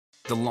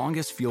The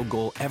longest field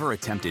goal ever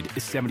attempted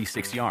is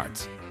 76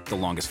 yards. The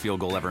longest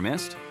field goal ever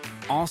missed?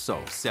 Also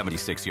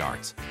 76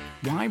 yards.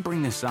 Why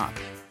bring this up?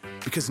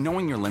 Because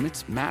knowing your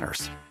limits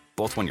matters,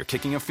 both when you're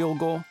kicking a field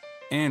goal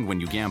and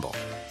when you gamble.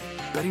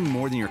 Betting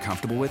more than you're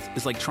comfortable with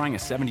is like trying a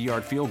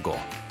 70-yard field goal.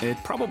 It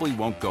probably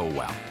won't go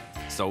well.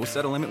 So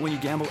set a limit when you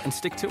gamble and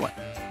stick to it.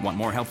 Want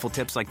more helpful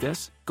tips like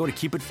this? Go to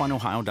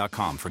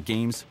keepitfunohio.com for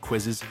games,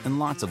 quizzes, and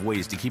lots of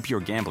ways to keep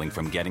your gambling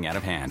from getting out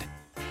of hand.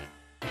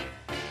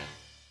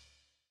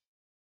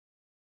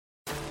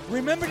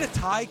 Remember the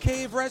Thai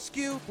cave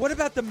rescue? What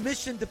about the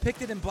mission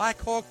depicted in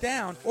Black Hawk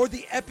Down or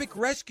the epic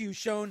rescue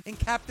shown in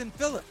Captain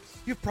Phillips?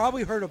 You've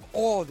probably heard of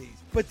all of these,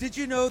 but did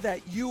you know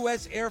that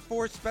U.S. Air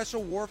Force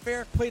Special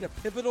Warfare played a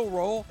pivotal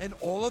role in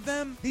all of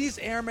them? These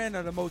airmen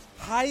are the most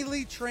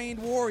highly trained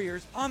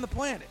warriors on the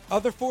planet.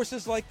 Other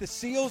forces like the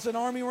SEALs and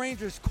Army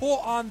Rangers call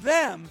on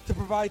them to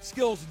provide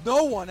skills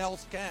no one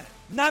else can.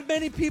 Not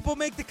many people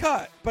make the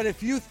cut, but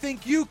if you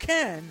think you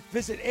can,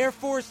 visit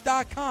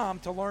airforce.com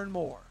to learn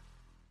more.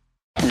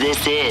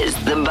 This is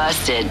the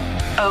Busted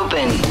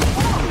Open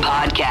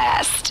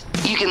Podcast.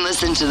 You can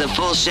listen to the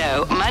full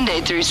show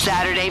Monday through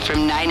Saturday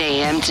from 9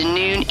 a.m. to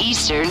noon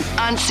Eastern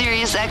on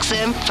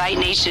SiriusXM Fight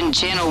Nation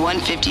Channel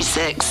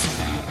 156.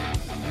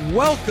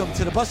 Welcome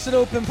to the Busted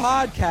Open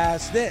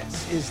Podcast.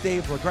 This is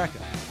Dave LaGreca.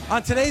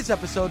 On today's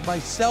episode,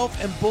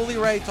 myself and Bully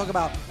Ray talk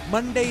about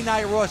Monday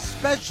Night Raw,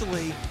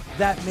 especially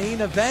that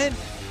main event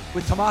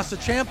with Tommaso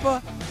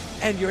Ciampa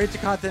and your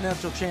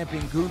Intercontinental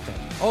Champion Gunther.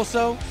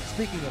 Also,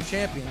 speaking of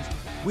champions,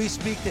 we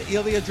speak to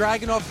Ilja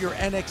Dragunov, your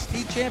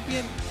NXT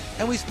Champion,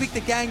 and we speak to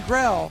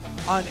Gangrel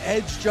on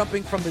Edge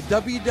jumping from the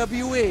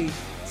WWE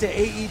to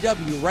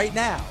AEW right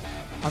now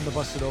on the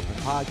Busted Open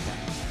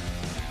Podcast.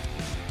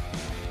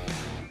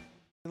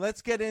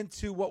 Let's get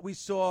into what we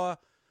saw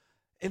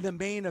in the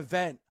main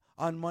event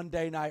on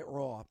Monday Night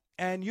Raw.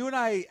 And you and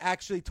I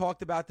actually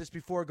talked about this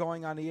before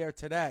going on the air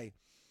today.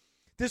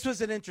 This was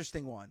an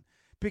interesting one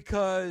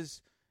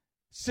because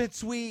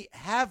since we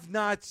have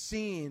not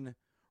seen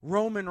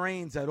Roman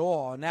Reigns at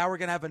all, now we're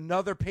going to have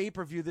another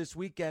pay-per-view this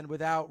weekend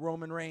without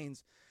Roman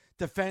Reigns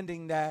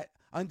defending that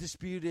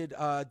undisputed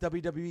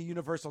WWE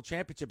Universal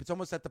Championship. It's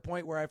almost at the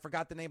point where I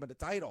forgot the name of the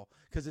title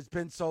because it's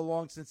been so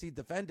long since he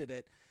defended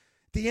it.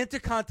 The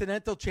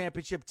Intercontinental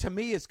Championship, to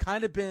me, has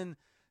kind of been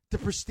the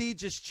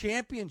prestigious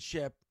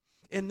championship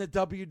in the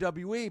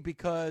WWE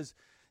because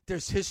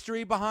there's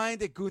history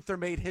behind it. Gunther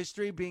made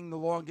history being the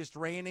longest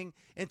reigning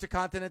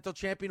Intercontinental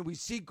Champion. We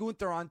see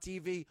Gunther on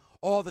TV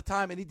all the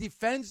time, and he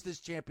defends this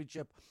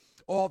championship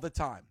all the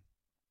time.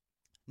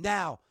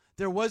 Now,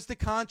 there was the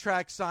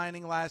contract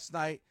signing last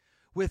night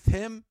with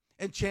him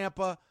and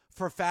Ciampa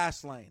for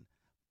Fastlane.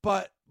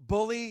 But,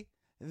 Bully,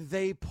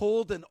 they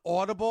pulled an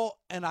audible,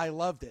 and I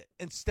loved it.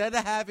 Instead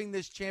of having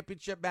this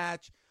championship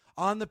match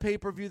on the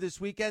pay-per-view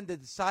this weekend, they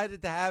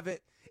decided to have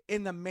it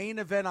in the main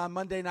event on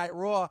Monday Night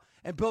Raw.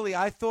 And, Billy,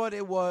 I thought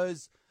it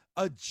was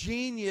a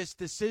genius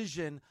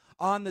decision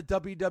on the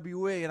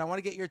WWE, and I want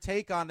to get your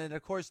take on it, and,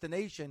 of course, the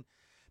nation,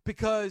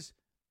 because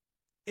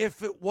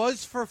if it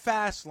was for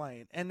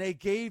Fastlane and they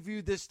gave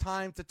you this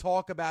time to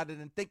talk about it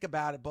and think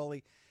about it,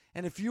 Bully,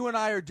 and if you and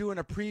I are doing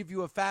a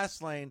preview of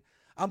Fastlane,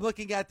 I'm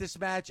looking at this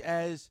match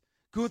as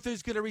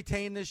Gunther's going to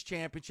retain this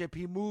championship.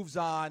 He moves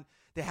on.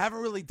 They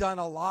haven't really done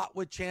a lot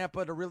with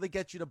Ciampa to really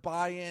get you to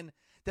buy in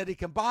that he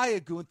can buy a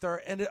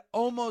Gunther, and it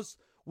almost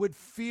would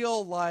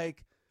feel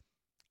like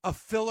a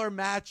filler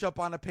matchup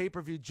on a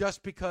pay-per-view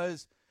just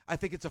because I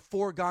think it's a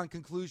foregone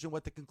conclusion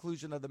what the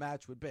conclusion of the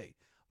match would be.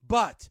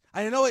 But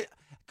I know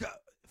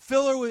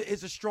filler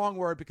is a strong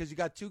word because you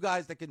got two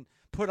guys that can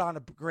put on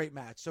a great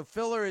match. So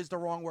filler is the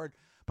wrong word,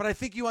 but I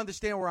think you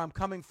understand where I'm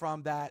coming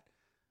from, that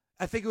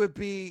I think it would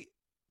be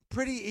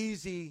pretty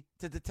easy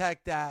to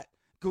detect that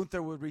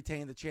Gunther would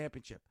retain the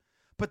championship.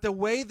 But the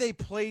way they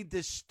played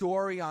this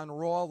story on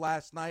Raw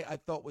last night, I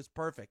thought was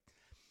perfect.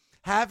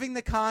 Having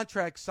the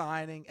contract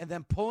signing and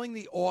then pulling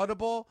the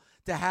audible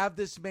to have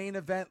this main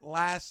event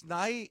last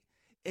night,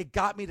 it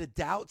got me to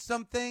doubt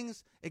some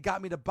things. It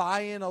got me to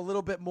buy in a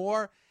little bit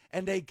more.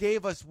 And they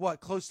gave us,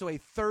 close to a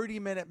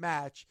 30-minute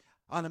match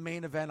on the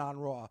main event on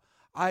Raw.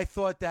 I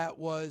thought that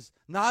was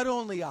not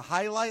only a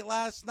highlight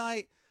last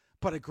night,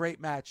 but a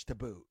great match to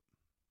boot.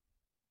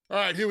 All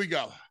right, here we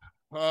go.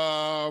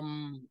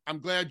 I'm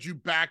glad you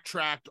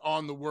backtracked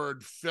on the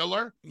word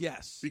filler.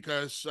 Yes.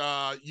 Because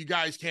you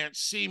guys can't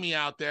see me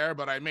out there,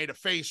 but I made a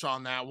face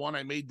on that one.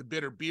 I made the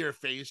bitter beer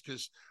face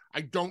because I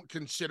don't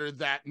consider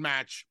that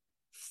match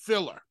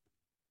filler.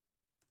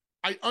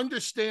 I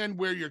understand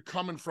where you're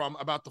coming from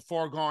about the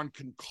foregone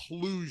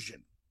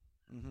conclusion,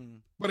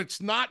 but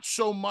it's not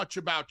so much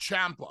about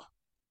Ciampa.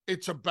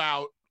 It's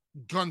about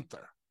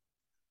Gunther.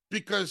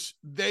 Because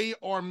they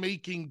are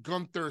making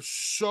Gunther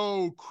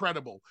so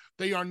credible.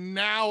 They are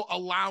now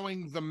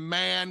allowing the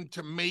man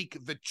to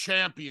make the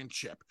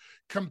championship,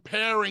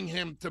 comparing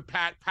him to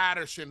Pat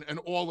Patterson and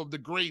all of the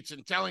greats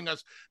and telling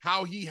us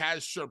how he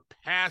has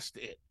surpassed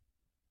it.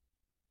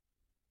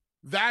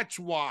 That's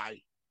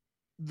why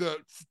the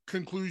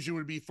conclusion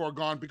would be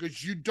foregone,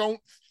 because you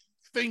don't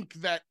think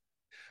that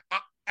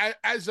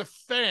as a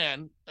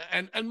fan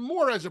and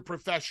more as a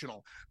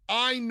professional,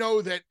 I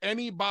know that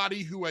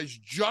anybody who has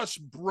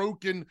just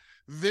broken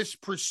this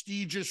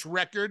prestigious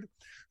record,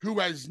 who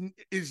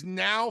is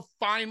now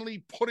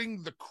finally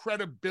putting the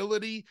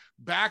credibility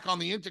back on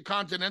the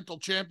Intercontinental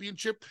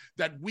Championship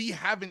that we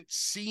haven't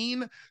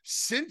seen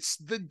since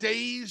the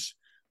days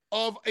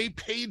of a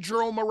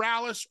Pedro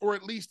Morales, or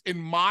at least in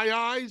my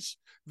eyes,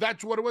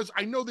 that's what it was.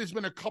 I know there's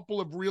been a couple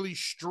of really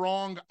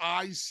strong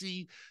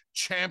IC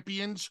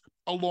champions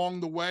along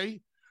the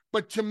way,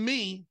 but to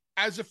me,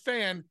 as a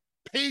fan,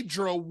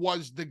 Pedro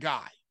was the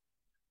guy.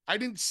 I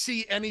didn't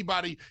see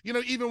anybody,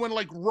 even when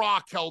like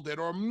Rock held it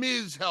or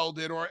Miz held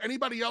it or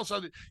anybody else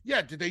held it.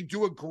 Yeah, did they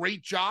do a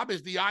great job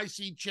as the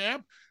IC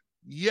champ?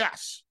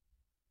 Yes.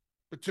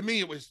 But to me,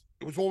 it was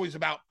always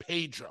about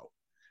Pedro.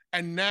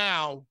 And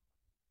now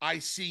I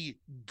see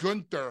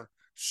Gunther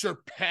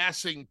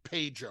surpassing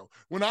Pedro.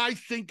 When I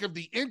think of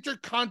the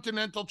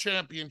Intercontinental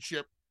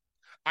Championship,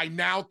 I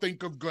now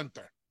think of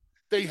Gunther.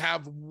 They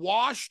have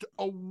washed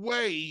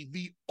away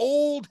the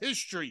old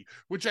history,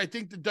 which I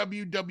think the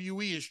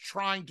WWE is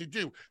trying to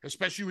do,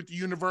 especially with the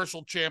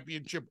Universal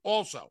Championship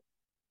also.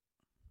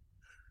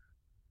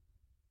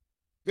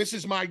 This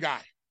is my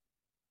guy.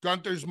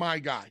 Gunther's my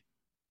guy.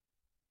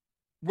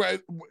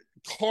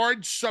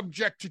 Card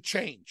subject to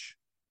change.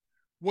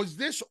 Was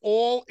this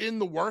all in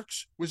the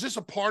works? Was this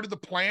a part of the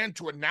plan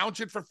to announce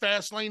it for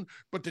Fastlane,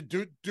 but to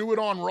do it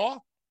on Raw?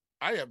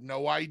 I have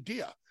no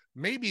idea.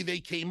 Maybe they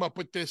came up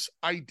with this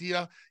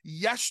idea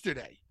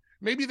yesterday.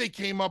 Maybe they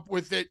came up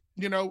with it,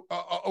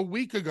 a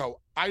week ago.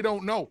 I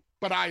don't know,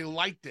 but I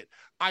liked it.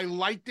 I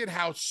liked it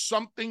how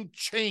something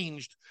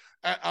changed,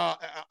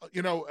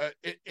 in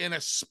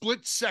a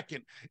split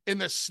second, in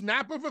the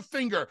snap of a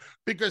finger,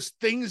 because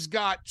things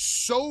got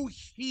so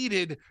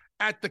heated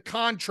at the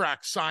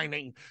contract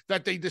signing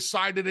that they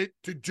decided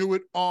to do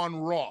it on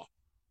Raw.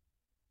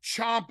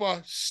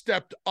 Ciampa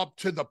stepped up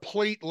to the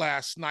plate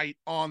last night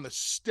on the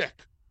stick.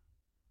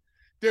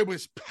 There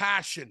was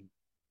passion.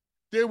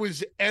 There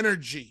was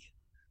energy.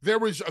 There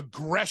was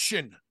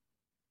aggression.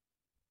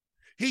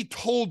 He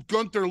told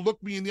Gunther,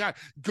 look me in the eye.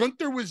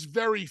 Gunther was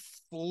very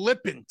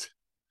flippant.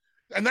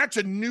 And that's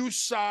a new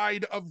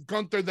side of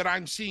Gunther that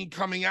I'm seeing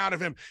coming out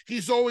of him.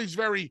 He's always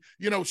very,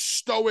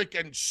 stoic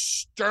and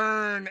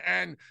stern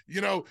and,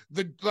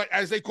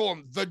 as they call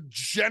him, the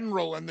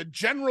general. And the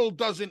general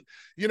doesn't,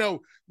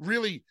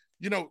 really,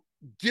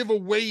 give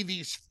away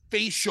these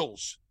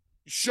facials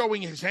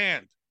showing his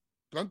hand.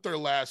 Gunther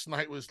last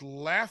night was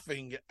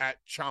laughing at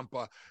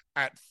Ciampa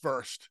at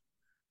first.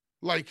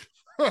 Like,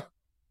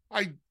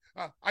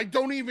 I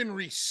don't even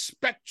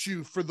respect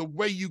you for the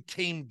way you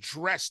came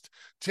dressed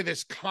to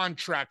this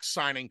contract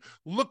signing.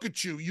 Look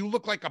at you. You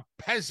look like a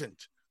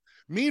peasant.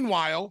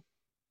 Meanwhile,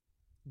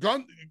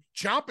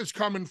 Ciampa's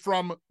coming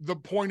from the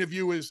point of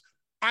view is,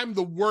 I'm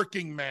the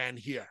working man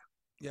here.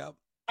 Yep.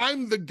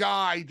 I'm the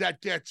guy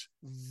that gets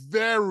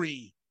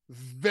very,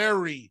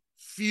 very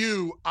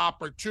few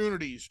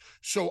opportunities.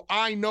 So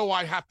I know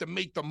I have to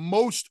make the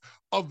most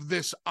of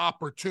this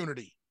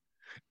opportunity.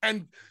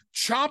 And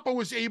Ciampa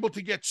was able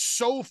to get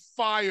so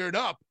fired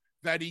up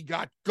that he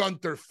got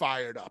Gunther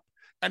fired up.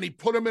 And he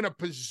put him in a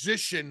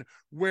position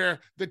where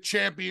the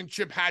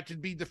championship had to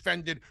be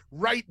defended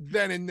right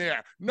then and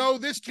there. No,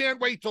 this can't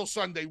wait till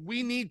Sunday.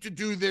 We need to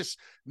do this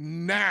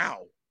now.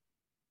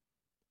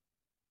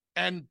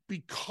 And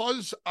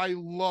because I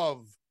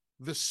love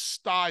the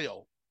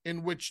style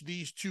in which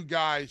these two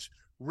guys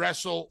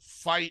wrestle,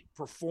 fight,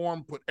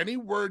 perform, put any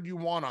word you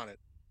want on it,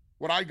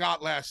 what I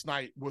got last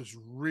night was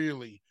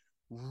really,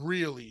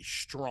 really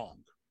strong.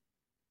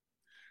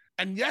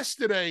 And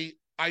yesterday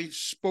I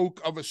brought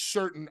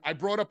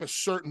up a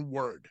certain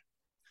word,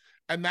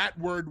 and that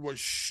word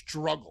was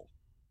struggle.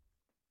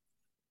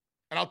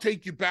 And I'll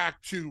take you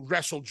back to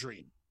Wrestle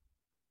Dream.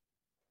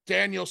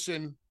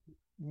 Danielson,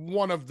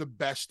 one of the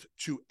best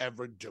to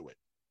ever do it.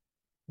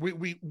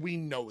 We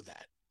know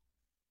that.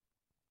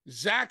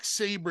 Zack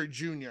Sabre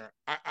Jr.,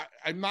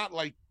 I'm not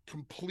like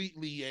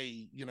completely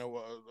a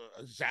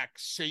Zack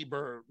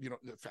Sabre,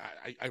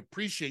 I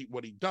appreciate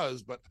what he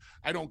does, but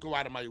I don't go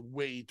out of my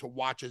way to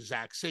watch a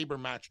Zack Sabre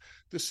match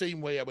the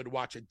same way I would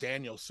watch a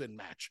Danielson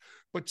match.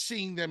 But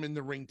seeing them in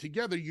the ring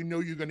together, you're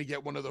going to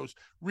get one of those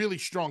really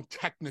strong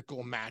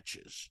technical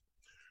matches.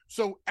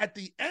 So at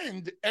the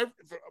end,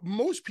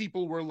 most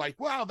people were like,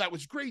 wow, that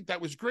was great.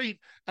 That was great.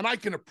 And I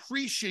can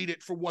appreciate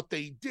it for what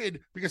they did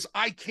because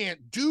I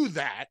can't do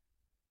that.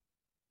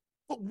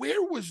 But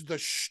where was the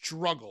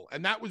struggle?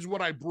 And that was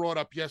what I brought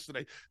up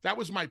yesterday. That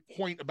was my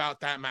point about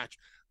that match.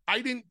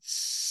 I didn't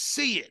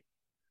see it.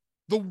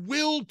 The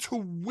will to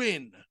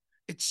win.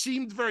 It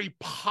seemed very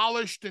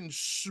polished and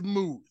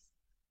smooth.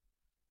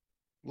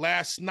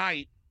 Last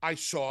night, I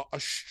saw a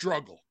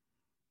struggle.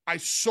 I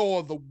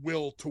saw the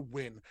will to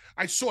win.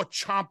 I saw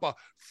Ciampa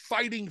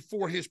fighting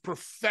for his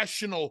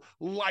professional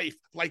life.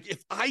 Like,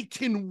 if I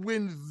can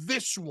win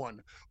this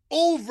one,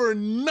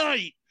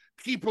 overnight,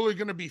 people are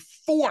going to be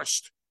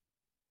forced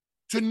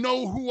to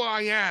know who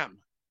I am.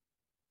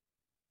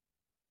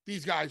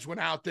 These guys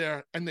went out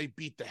there and they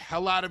beat the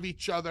hell out of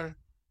each other.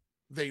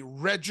 they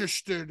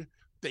registered,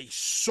 they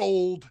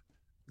sold,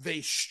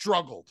 they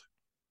struggled.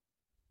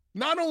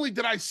 Not only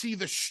did I see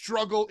the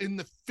struggle in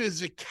the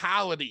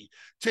physicality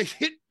to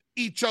hit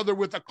each other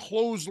with a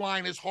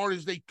clothesline as hard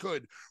as they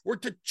could, or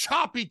to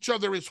chop each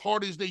other as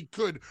hard as they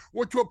could,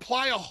 or to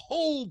apply a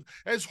hold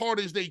as hard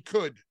as they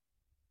could.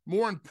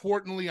 More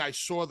importantly, I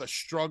saw the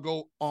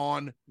struggle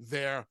on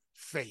their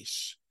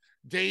face.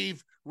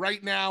 Dave,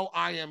 right now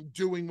I am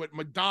doing what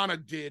Madonna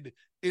did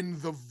in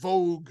the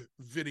Vogue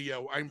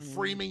video. I'm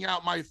framing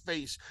out my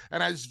face.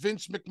 And as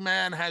Vince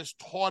McMahon has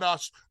taught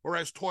us, or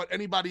has taught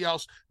anybody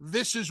else,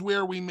 this is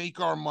where we make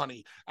our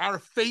money. Our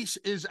face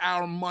is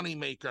our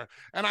moneymaker.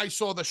 And I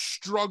saw the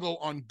struggle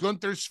on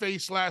Gunther's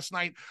face last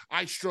night.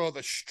 I saw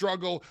the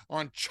struggle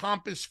on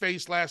Ciampa's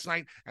face last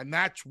night. And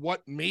that's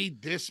what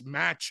made this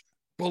match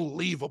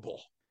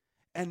believable.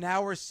 And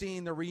now we're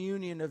seeing the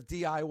reunion of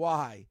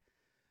DIY.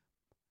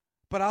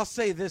 But I'll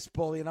say this,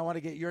 Bully, and I want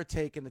to get your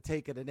take and the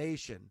take of the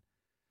nation.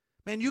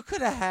 Man, you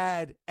could have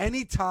had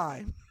any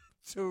time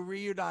to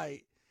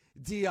reunite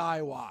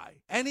DIY.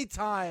 Any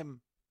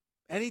time,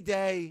 any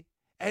day,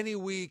 any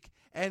week,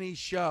 any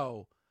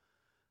show.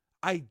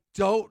 I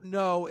don't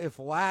know if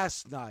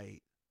last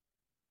night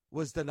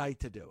was the night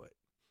to do it.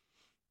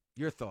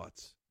 Your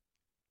thoughts?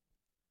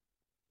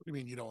 What do you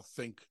mean you don't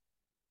think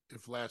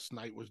if last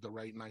night was the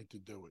right night to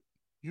do it?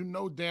 You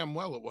know damn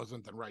well it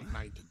wasn't the right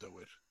night to do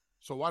it.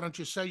 So why don't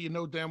you say you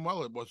know damn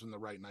well it wasn't the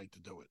right night to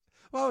do it?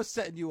 Well, I was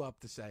setting you up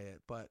to say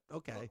it, but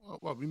okay.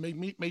 Well, you make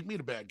me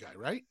the bad guy,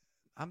 right?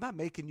 I'm not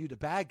making you the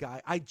bad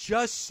guy. I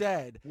just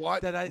said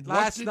what? That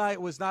last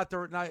night was not the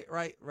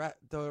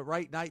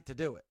right night to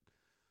do it.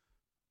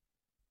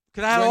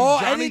 Could I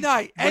have any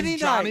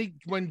night?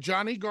 When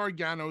Johnny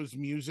Gargano's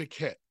music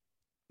hit,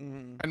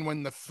 and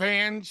when the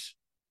fans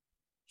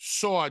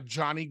saw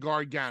Johnny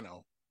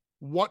Gargano,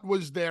 what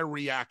was their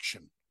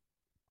reaction?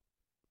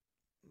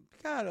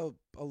 Got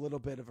a little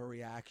bit of a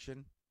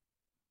reaction.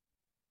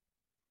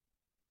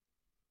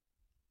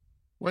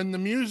 When the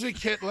music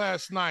hit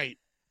last night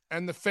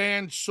and the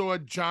fans saw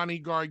Johnny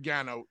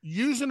Gargano,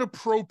 use an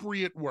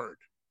appropriate word.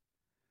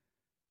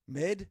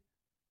 Mid?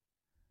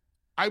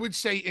 I would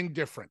say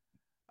indifferent.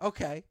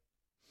 Okay.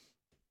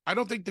 I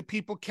don't think the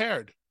people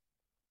cared.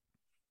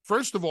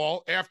 First of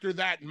all, after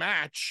that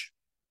match,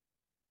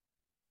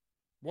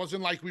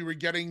 wasn't like we were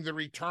getting the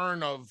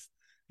return of,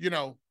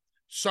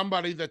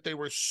 somebody that they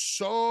were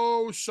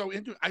so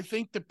into. I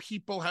think the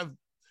people have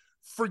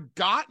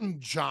forgotten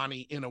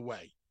Johnny in a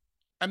way.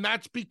 And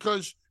that's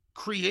because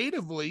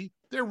creatively,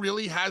 there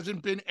really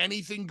hasn't been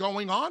anything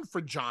going on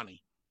for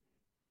Johnny.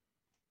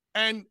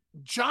 And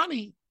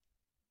Johnny,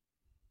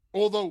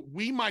 although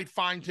we might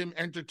find him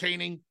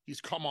entertaining, he's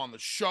come on the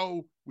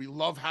show. We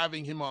love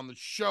having him on the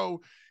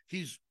show.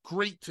 He's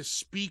great to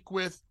speak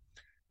with.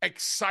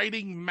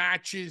 Exciting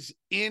matches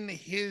in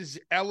his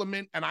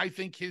element. And I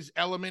think his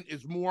element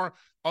is more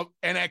of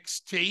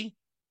NXT.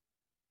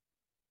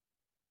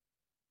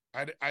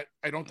 I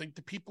don't think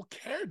the people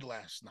cared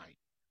last night.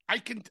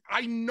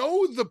 I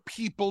know the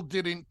people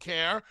didn't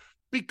care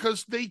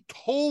because they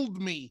told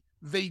me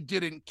they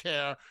didn't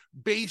care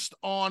based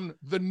on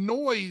the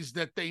noise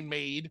that they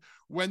made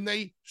when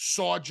they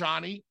saw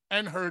Johnny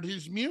and heard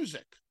his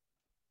music.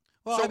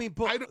 Well, so,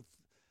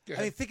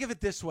 think of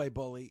it this way,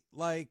 Bully.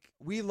 Like,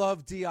 we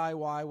loved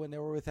DIY when they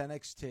were with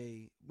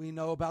NXT. We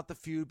know about the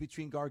feud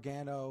between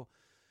Gargano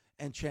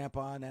and Ciampa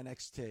on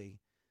NXT.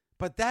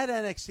 But that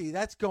NXT,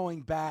 that's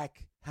going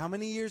back how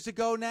many years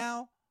ago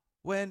now?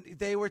 When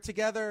they were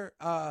together,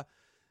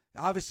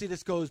 obviously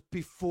this goes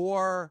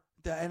before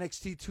the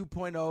NXT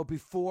 2.0,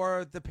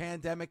 before the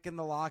pandemic and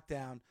the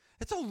lockdown.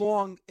 It's a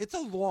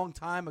long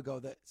time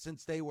ago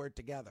since they were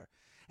together.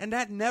 And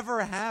that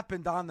never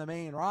happened on the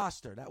main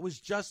roster. That was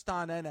just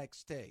on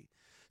NXT.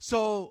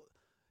 So,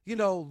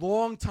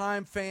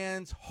 longtime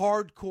fans,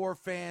 hardcore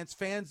fans,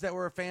 fans that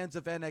were fans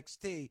of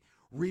NXT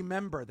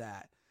remember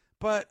that.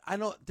 But I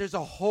know there's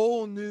a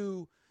whole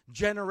new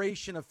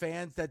generation of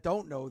fans that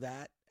don't know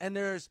that. And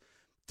there's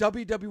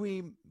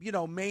WWE,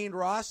 main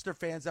roster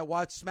fans that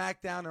watch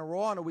SmackDown and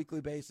Raw on a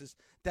weekly basis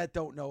that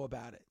don't know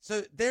about it.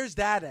 So there's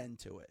that end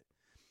to it.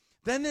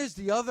 Then there's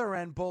the other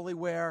end, Bully,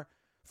 where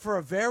for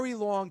a very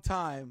long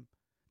time,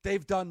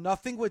 they've done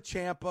nothing with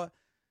Ciampa,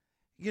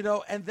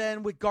 and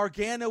then with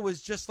Gargano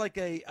was just like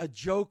a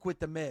joke with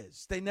The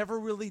Miz. They never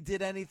really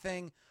did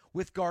anything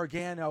with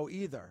Gargano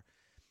either.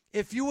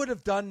 If you would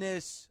have done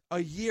this a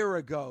year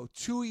ago,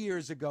 2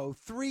 years ago,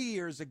 3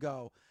 years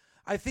ago,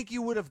 I think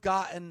you would have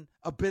gotten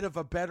a bit of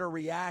a better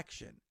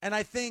reaction. And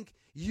I think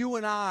you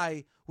and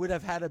I would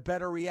have had a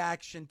better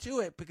reaction to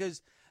it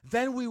because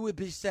then we would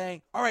be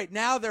saying, all right,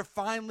 now they're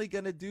finally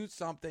going to do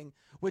something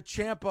with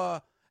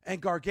Ciampa and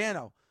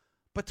Gargano.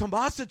 But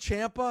Tommaso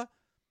Ciampa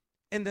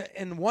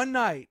in one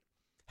night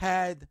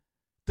had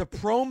the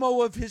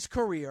promo of his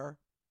career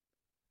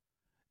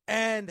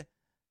and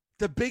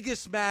the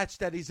biggest match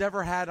that he's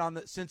ever had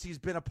since he's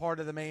been a part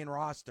of the main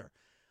roster.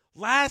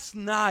 Last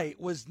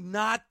night was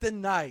not the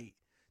night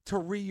to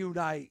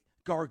reunite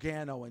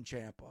Gargano and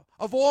Ciampa.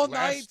 Of all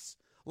nights,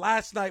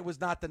 last night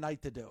was not the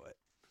night to do it.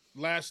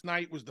 last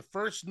night was the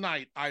first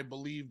night I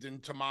believed in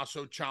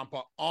Tommaso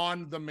Ciampa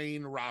on the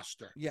main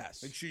roster.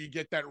 Yes. Make sure you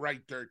get that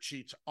right, Dirt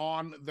Sheets,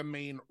 on the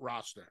main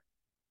roster.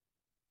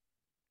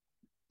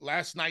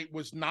 Last night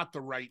was not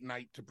the right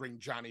night to bring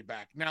Johnny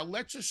back. Now,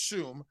 let's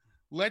assume,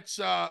 let's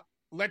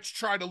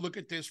try to look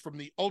at this from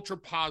the ultra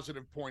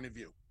positive point of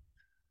view.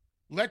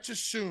 Let's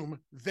assume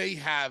they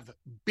have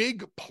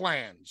big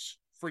plans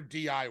for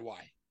DIY.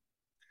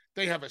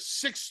 They have a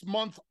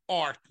 6-month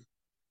arc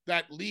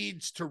that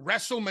leads to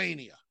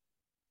WrestleMania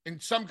in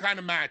some kind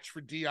of match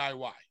for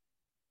DIY.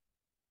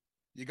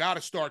 You got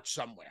to start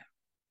somewhere.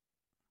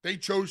 They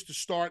chose to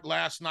start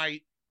last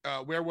night.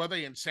 Where were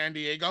they? In San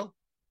Diego?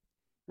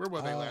 Where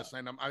were they last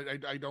night?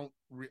 I don't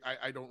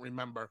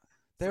remember.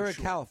 They were in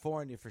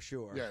California for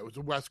sure. Yeah, it was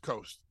the West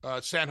Coast,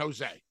 San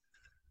Jose.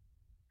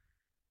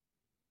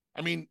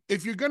 I mean,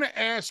 if you're going to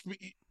ask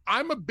me,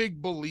 I'm a big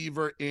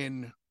believer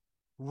in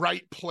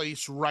right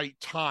place, right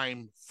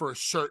time for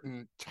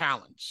certain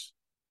talents.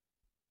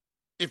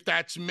 If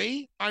that's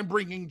me, I'm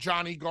bringing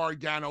Johnny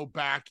Gargano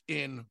back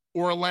in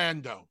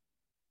Orlando,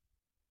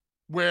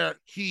 where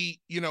he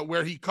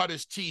cut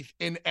his teeth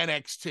in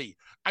NXT.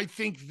 I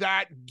think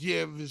that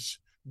gives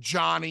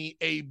Johnny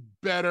a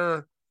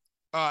better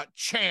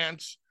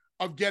chance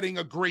of getting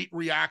a great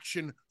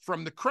reaction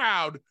from the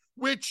crowd,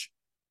 which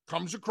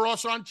comes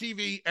across on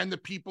TV and the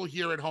people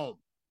here at home.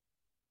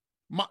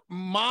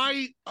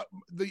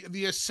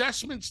 The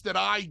assessments that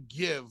I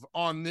give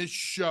on this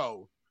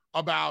show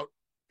about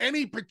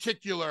any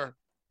particular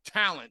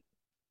talent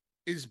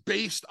is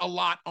based a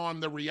lot on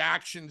the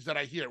reactions that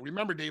I hear.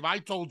 Remember, Dave, I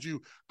told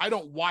you I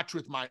don't watch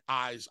with my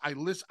eyes.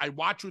 I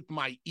watch with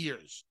my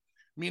ears,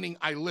 meaning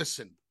I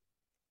listen.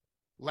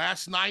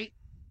 Last night,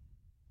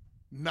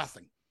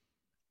 nothing.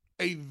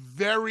 A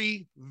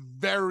very,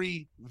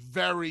 very,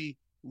 very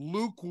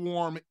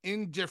lukewarm,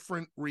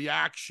 indifferent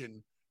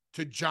reaction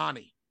to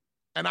Johnny.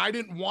 And I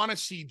didn't want to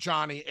see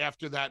Johnny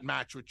after that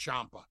match with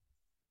Ciampa.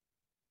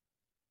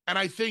 And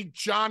I think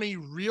Johnny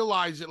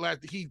realized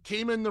it. He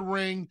came in the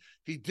ring,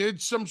 he did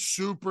some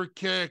super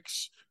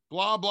kicks,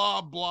 blah,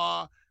 blah,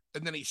 blah.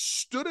 And then he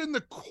stood in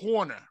the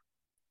corner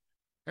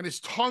and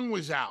his tongue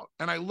was out.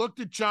 And I looked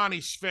at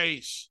Johnny's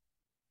face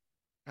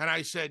and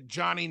I said,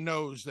 Johnny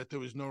knows that there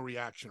was no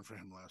reaction for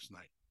him last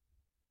night.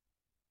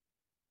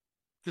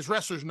 Because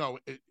wrestlers know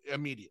it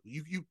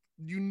immediately.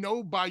 You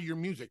know by your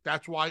music.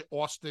 That's why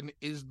Austin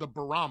is the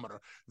barometer.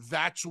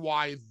 That's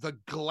why the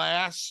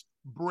glass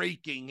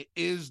breaking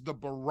is the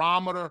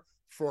barometer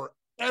for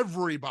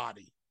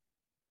everybody.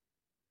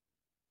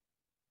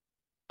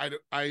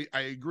 I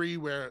agree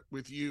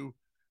with you.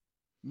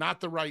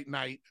 Not the right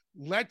night.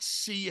 Let's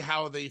see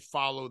how they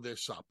follow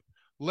this up.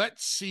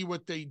 Let's see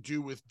what they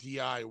do with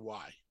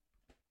DIY.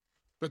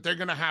 But they're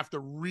going to have to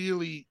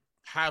really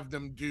have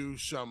them do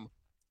some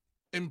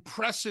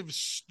impressive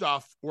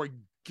stuff or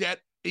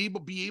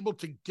be able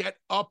to get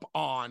up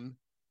on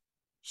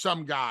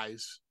some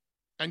guys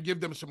and give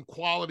them some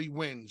quality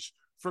wins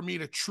for me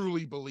to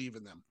truly believe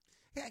in them.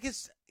 Yeah, I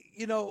guess,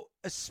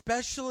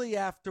 especially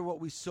after what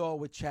we saw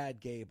with Chad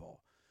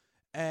Gable.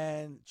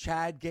 And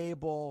Chad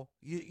Gable,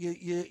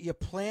 you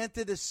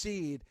planted a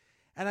seed,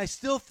 and I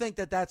still think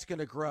that that's going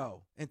to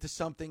grow into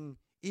something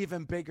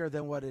even bigger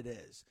than what it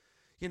is.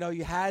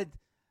 You had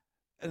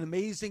an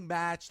amazing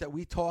match that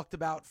we talked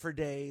about for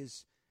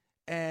days,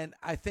 and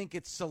I think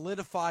it's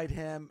solidified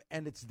him,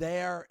 and it's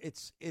there.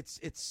 It's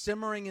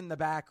simmering in the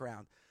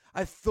background.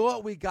 I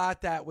thought we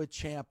got that with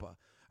Ciampa.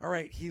 All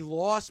right, he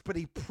lost, but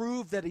he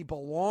proved that he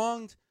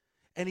belonged,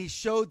 and he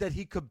showed that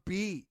he could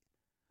beat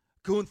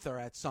Gunther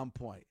at some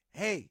point.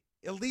 Hey,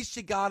 at least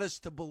you got us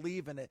to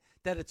believe in it,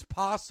 that it's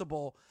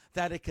possible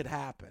that it could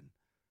happen.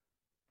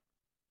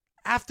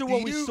 After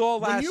what we saw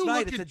last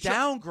night, it's a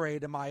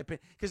downgrade, in my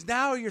opinion, because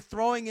now you're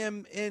throwing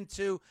him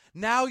into,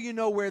 now you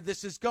know where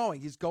this is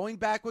going. He's going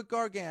back with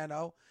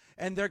Gargano,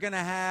 and they're going to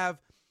have,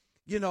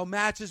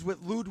 matches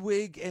with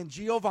Ludwig and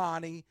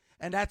Giovanni,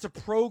 and that's a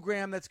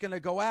program that's going to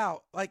go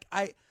out.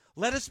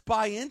 Let us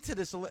buy into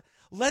this.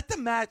 Let the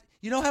match,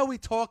 how we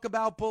talk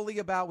about, Bully,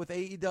 about with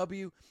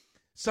AEW,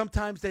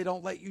 sometimes they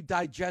don't let you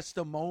digest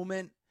a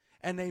moment,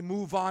 and they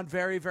move on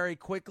very, very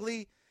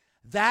quickly.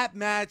 That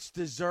match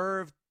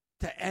deserved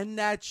to end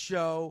that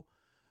show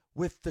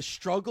with the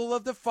struggle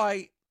of the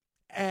fight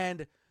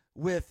and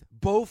with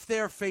both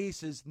their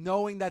faces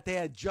knowing that they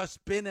had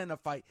just been in a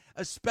fight,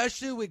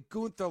 especially with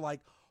Gunther.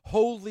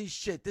 Holy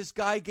shit, this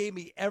guy gave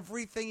me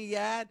everything he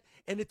had,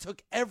 and it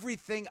took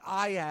everything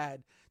I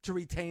had to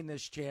retain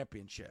this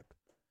championship.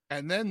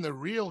 And then the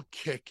real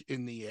kick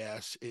in the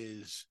ass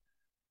is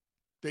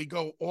they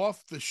go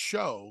off the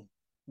show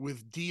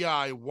with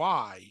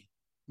DIY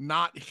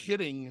not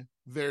hitting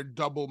their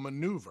double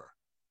maneuver.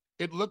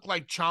 It looked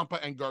like Ciampa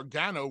and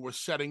Gargano were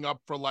setting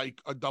up for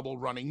a double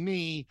running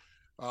knee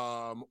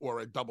or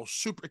a double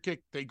super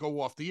kick. They go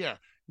off the air.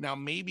 Now,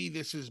 maybe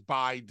this is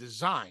by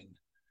design.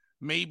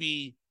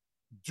 Maybe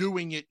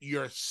doing it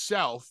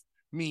yourself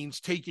means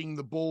taking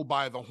the bull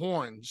by the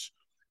horns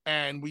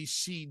and we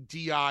see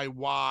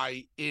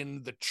DIY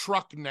in the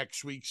truck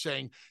next week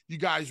saying, you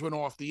guys went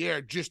off the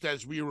air just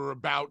as we were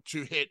about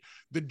to hit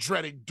the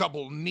dreaded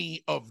double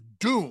knee of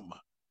doom.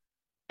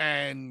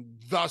 And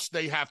thus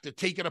they have to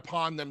take it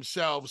upon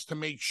themselves to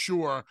make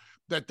sure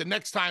that the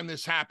next time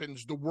this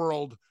happens, the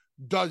world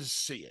does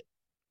see it.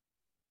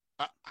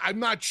 I'm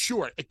not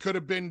sure. It could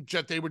have been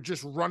that they were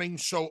just running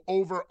so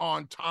over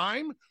on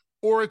time,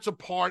 or it's a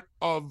part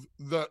of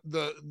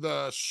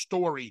the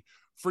story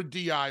for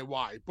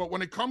DIY. But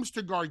when it comes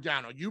to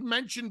Gargano, you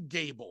mentioned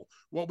Gable,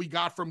 what we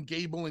got from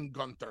Gable and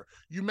Gunther.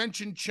 You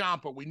mentioned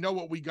Ciampa. We know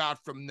what we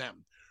got from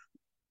them.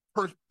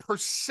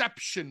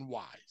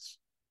 Perception-wise,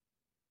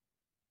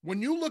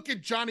 when you look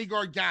at Johnny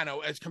Gargano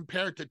as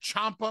compared to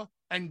Ciampa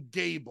and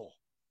Gable,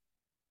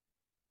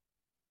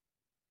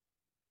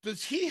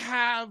 does he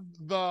have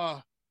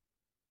the...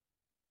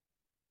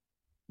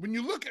 When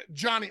you look at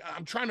Johnny,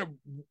 I'm trying to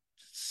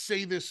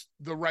say this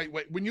the right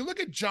way. When you look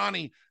at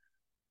Johnny,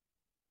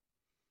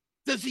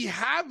 does he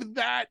have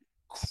that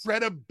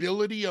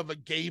credibility of a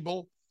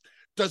Gable?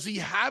 Does he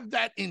have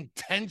that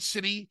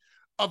intensity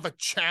of a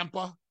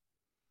Ciampa?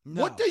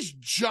 No. What does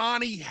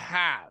Johnny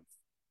have?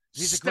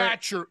 He's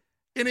stature.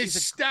 In his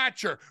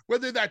stature,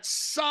 whether that's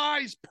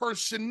size,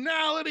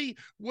 personality,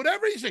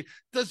 whatever you say,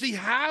 does he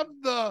have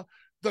the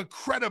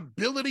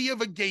credibility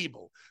of a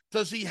Gable?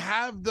 Does he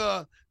have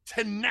the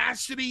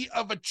tenacity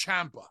of a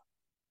Ciampa?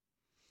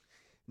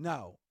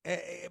 No,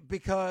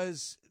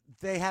 because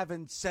they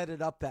haven't set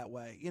it up that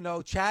way. You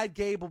know, Chad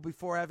Gable,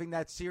 before having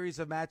that series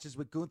of matches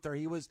with Gunther,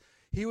 he was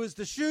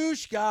the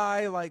shoosh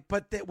guy.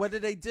 But what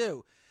did they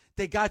do?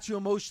 They got you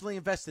emotionally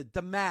invested.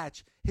 The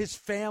match, his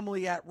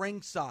family at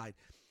ringside.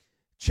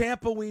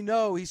 Ciampa, we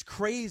know he's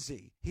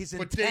crazy. He's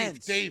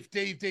intense. Dave.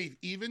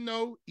 Even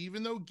though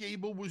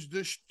Gable was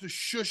the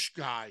shush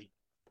guy,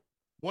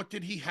 what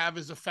did he have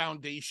as a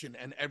foundation?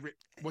 And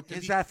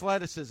his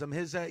athleticism,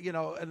 his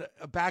a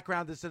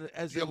background as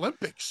the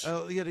Olympics.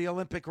 The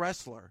Olympic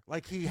wrestler.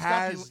 Like he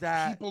has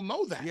that. People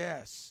know that.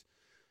 Yes.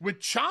 With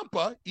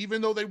Ciampa,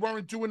 even though they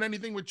weren't doing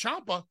anything with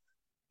Ciampa,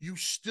 you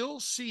still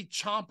see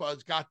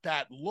Ciampa's got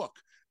that look.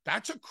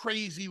 That's a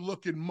crazy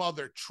looking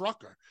mother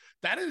trucker.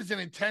 That is an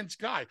intense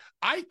guy.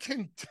 I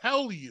can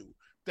tell you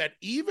that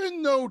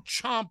even though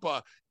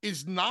Ciampa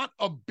is not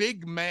a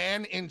big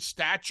man in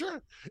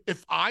stature,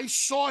 if I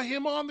saw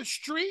him on the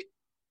street,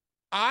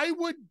 I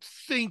would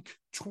think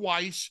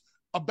twice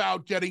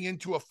about getting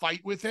into a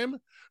fight with him,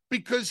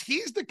 because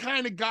he's the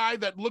kind of guy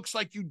that looks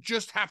like you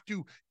just have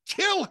to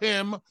kill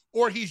him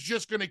or he's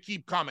just going to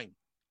keep coming.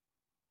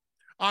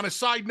 On a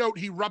side note,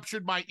 he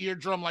ruptured my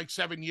eardrum like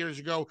 7 years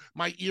ago.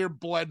 My ear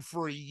bled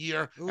for a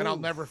year, and I'll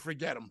never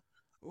forget him.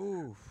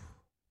 Ooh.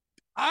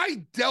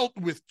 I dealt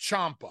with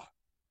Ciampa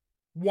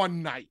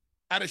one night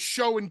at a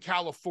show in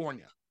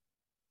California.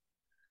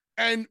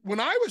 And when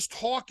I was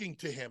talking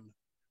to him,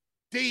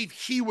 Dave,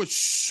 he was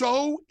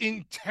so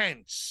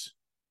intense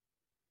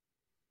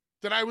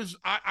that I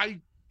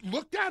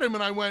looked at him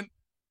and I went,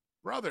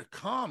 brother,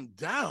 calm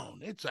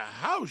down. It's a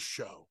house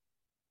show.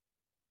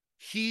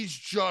 He's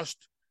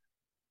just...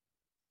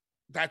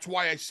 That's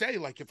why I say,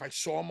 like, if I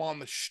saw him on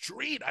the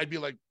street, I'd be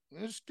like,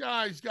 this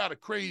guy's got a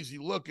crazy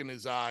look in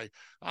his eye.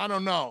 I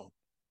don't know.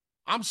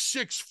 I'm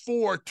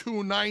 6'4",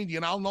 290,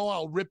 and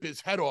I'll rip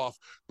his head off,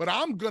 but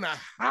I'm going to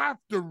have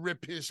to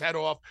rip his head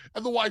off.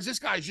 Otherwise, this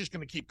guy's just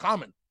going to keep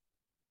coming.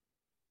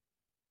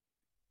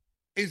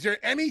 Is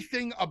there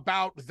anything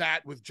about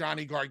that with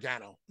Johnny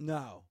Gargano?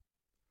 No.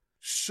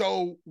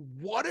 So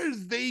what are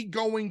they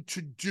going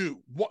to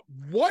do?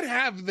 What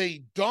have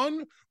they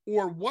done,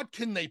 or what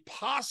can they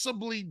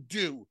possibly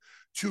do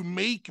to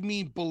make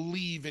me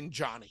believe in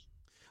Johnny?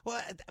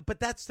 Well,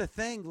 but that's the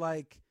thing.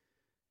 Like,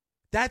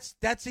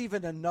 that's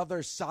even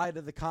another side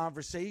of the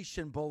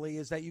conversation, Bully,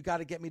 is that you got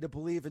to get me to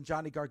believe in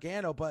Johnny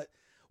Gargano. But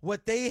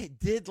what they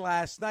did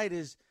last night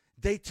is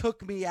they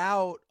took me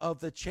out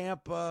of the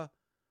Ciampa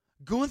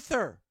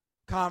Gunther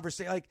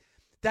conversation. Like,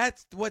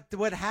 that's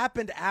what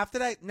happened after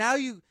that.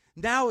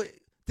 Now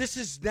this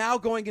is now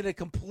going in a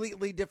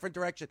completely different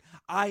direction.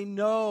 I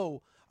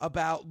know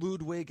about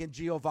Ludwig and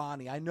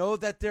Giovanni. I know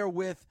that they're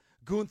with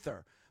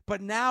Gunther.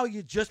 But now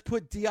you just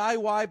put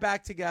DIY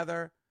back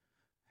together,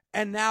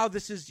 and now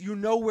this is, you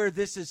know where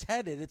this is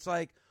headed. It's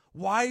like,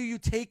 why are you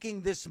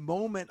taking this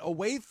moment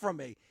away from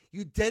me?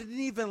 You didn't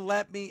even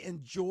let me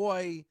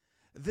enjoy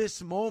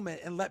this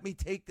moment and let me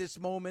take this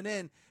moment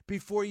in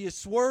before you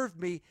swerved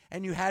me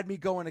and you had me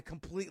go in a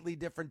completely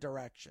different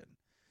direction.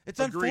 It's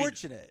Agreed.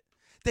 Unfortunate.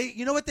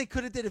 You know what they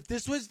could have did if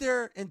this was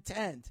their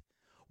intent?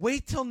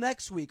 Wait till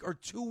next week or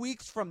 2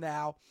 weeks from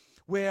now,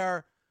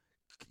 where,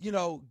 you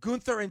know,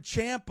 Gunther and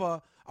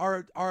Ciampa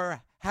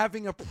are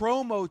having a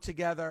promo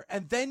together,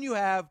 and then you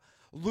have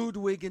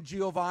Ludwig and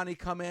Giovanni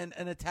come in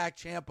and attack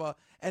Ciampa,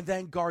 and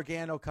then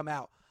Gargano come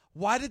out.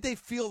 Why did they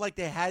feel like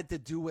they had to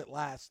do it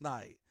last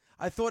night?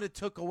 I thought it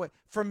took away,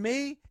 for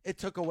me, it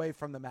took away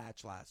from the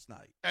match last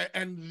night.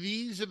 And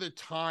these are the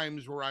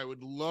times where I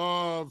would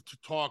love to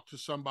talk to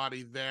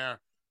somebody there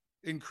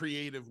in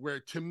creative where,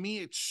 to me,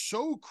 it's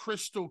so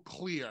crystal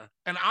clear,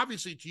 and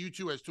obviously to you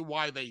too, as to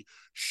why they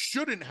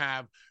shouldn't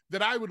have,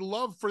 that I would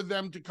love for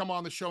them to come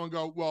on the show and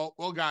go,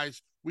 well,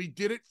 guys, we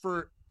did it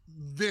for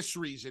this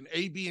reason,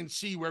 A, B, and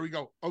C, where we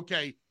go,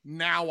 okay,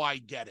 now I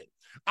get it.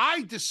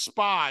 I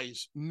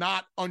despise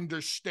not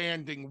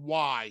understanding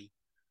why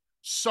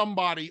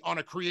somebody on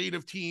a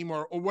creative team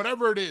or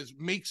whatever it is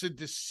makes a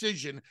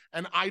decision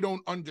and I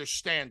don't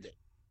understand it.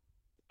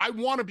 I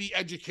want to be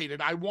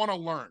educated. I want to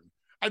learn.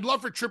 I'd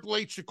love for Triple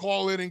H to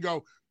call in and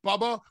go,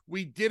 Bubba,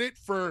 we did it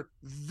for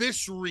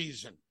this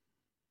reason.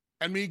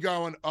 And me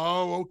going,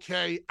 oh,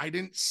 okay, I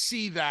didn't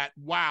see that.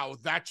 Wow,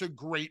 that's a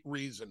great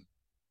reason.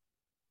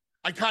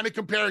 I kind of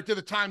compare it to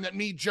the time that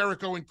me,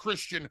 Jericho, and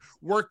Christian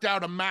worked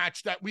out a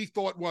match that we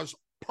thought was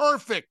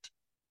perfect.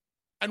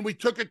 And we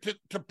took it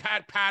to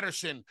Pat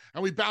Patterson,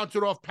 and we bounced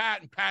it off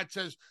Pat, and Pat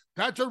says,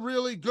 that's a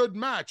really good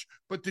match,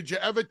 but did you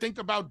ever think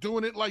about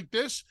doing it like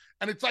this?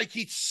 And it's like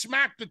he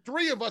smacked the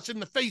three of us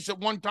in the face at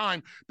one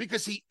time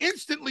because he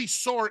instantly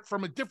saw it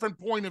from a different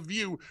point of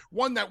view,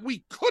 one that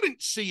we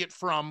couldn't see it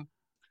from,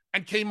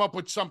 and came up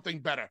with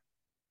something better.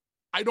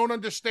 I don't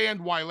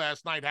understand why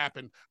last night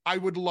happened. I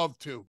would love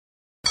to.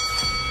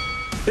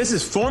 This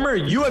is former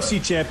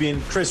UFC champion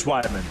Chris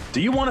Weidman.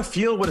 Do you want to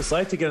feel what it's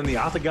like to get in the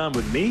octagon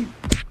with me?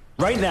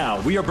 Right now,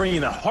 we are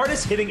bringing the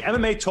hardest-hitting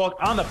MMA talk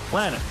on the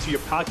planet to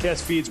your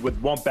podcast feeds with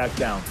Won't Back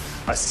Down,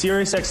 a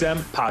SiriusXM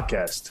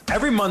podcast.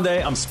 Every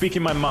Monday, I'm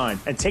speaking my mind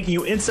and taking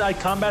you inside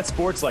combat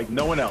sports like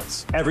no one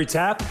else. Every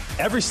tap,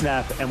 every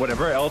snap, and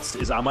whatever else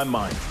is on my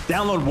mind.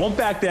 Download Won't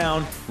Back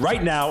Down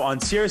right now on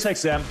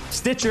SiriusXM,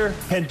 Stitcher,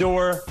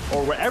 Pandora,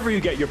 or wherever you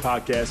get your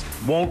podcast.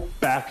 Won't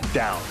Back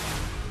Down.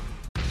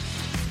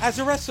 As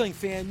a wrestling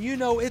fan, you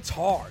know it's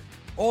hard.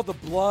 All the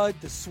blood,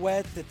 the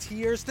sweat, the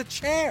tears, the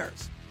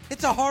chairs.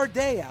 It's a hard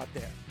day out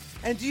there.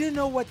 And do you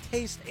know what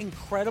tastes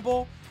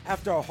incredible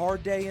after a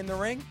hard day in the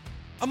ring?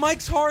 A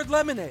Mike's Hard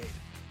Lemonade.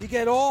 You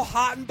get all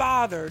hot and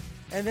bothered,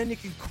 and then you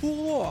can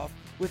cool off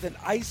with an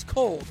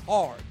ice-cold,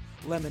 hard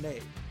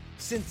lemonade.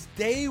 Since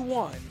day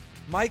one,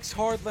 Mike's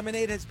Hard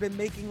Lemonade has been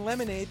making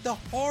lemonade the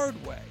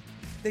hard way.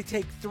 They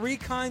take 3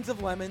 kinds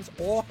of lemons,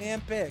 all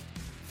hand-picked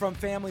from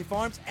family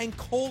farms, and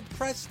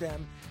cold-press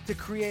them to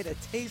create a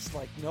taste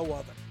like no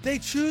other. They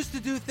choose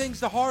to do things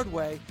the hard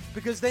way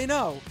because they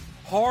know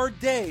hard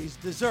days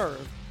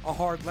deserve a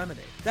hard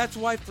lemonade. That's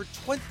why for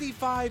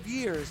 25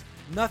 years,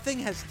 nothing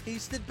has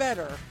tasted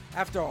better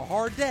after a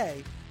hard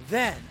day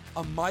than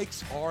a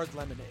Mike's Hard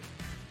Lemonade.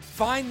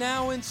 Find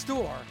now in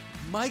store,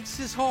 Mike's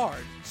is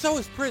hard, so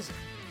is prison.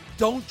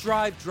 Don't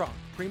drive drunk.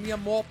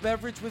 Premium malt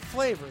beverage with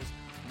flavors.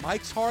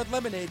 Mike's Hard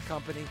Lemonade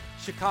Company,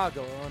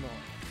 Chicago, Illinois.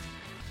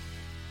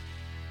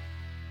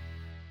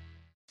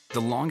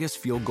 The longest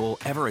field goal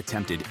ever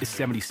attempted is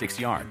 76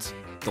 yards.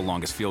 The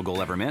longest field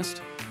goal ever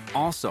missed?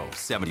 Also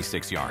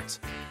 76 yards.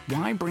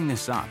 Why bring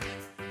this up?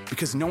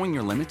 Because knowing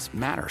your limits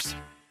matters,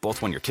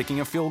 both when you're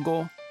kicking a field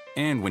goal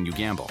and when you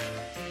gamble.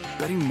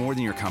 Betting more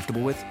than you're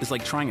comfortable with is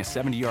like trying a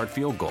 70-yard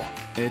field goal.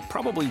 It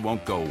probably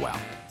won't go well.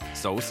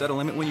 So set a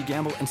limit when you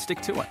gamble and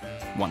stick to it.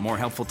 Want more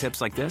helpful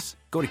tips like this?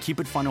 Go to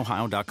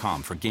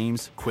keepitfunohio.com for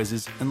games,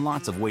 quizzes, and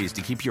lots of ways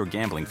to keep your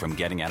gambling from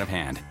getting out of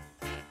hand.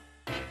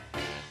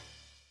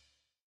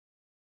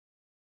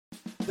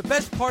 The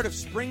best part of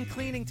spring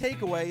cleaning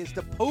takeaway is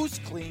the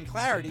post-clean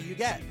clarity you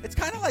get. It's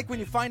kind of like when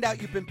you find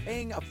out you've been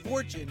paying a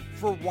fortune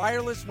for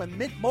wireless when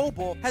Mint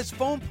Mobile has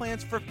phone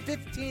plans for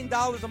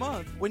 $15 a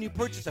month when you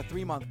purchase a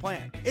 3-month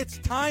plan. It's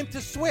time to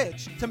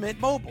switch to Mint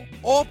Mobile.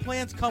 All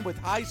plans come with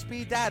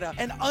high-speed data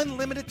and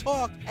unlimited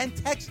talk and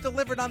text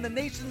delivered on the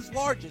nation's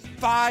largest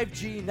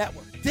 5G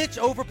network. Ditch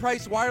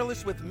overpriced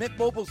wireless with Mint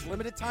Mobile's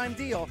limited time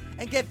deal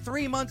and get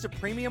 3 months of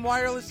premium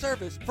wireless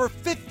service for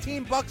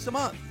 $15 a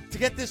month. To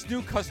get this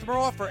new customer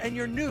offer and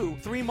your new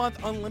 3-month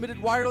unlimited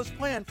wireless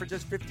plan for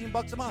just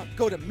 $15 a month,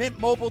 go to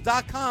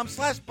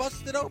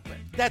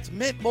mintmobile.com/bustedopen. That's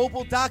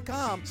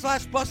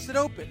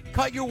mintmobile.com/bustedopen.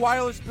 Cut your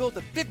wireless bill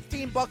to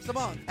 $15 a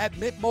month at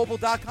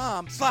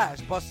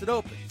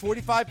mintmobile.com/bustedopen.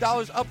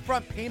 $45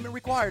 upfront payment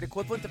required,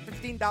 equivalent to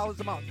 $15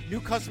 a month.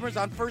 New customers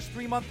on first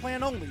 3-month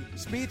plan only.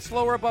 Speed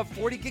slower above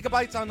 40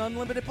 gigabytes on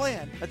unlimited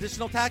plan.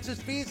 Additional taxes,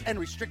 fees, and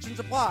restrictions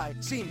apply.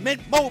 See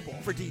Mint Mobile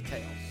for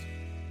details.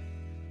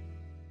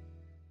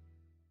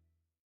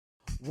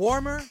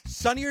 Warmer,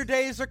 sunnier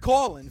days are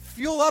calling.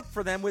 Fuel up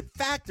for them with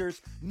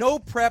Factor's no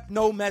prep,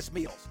 no mess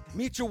meals.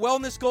 Meet your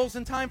wellness goals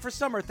in time for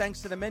summer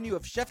thanks to the menu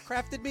of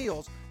chef-crafted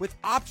meals with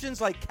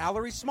options like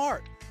Calorie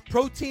Smart,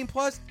 Protein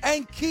Plus,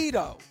 and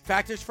Keto.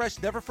 Factor's fresh,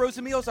 never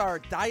frozen meals are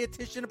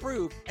dietitian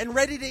approved and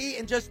ready to eat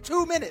in just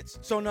 2 minutes.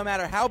 So no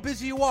matter how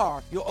busy you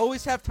are, you'll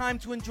always have time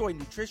to enjoy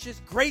nutritious,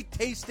 great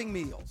tasting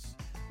meals.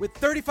 With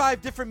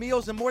 35 different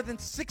meals and more than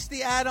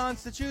 60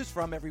 add-ons to choose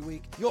from every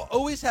week, you'll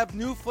always have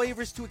new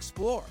flavors to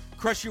explore.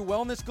 Crush your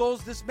wellness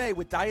goals this May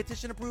with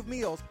dietitian-approved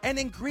meals and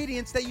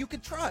ingredients that you can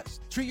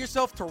trust. Treat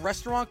yourself to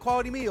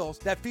restaurant-quality meals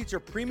that feature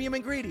premium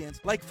ingredients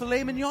like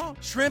filet mignon,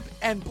 shrimp,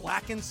 and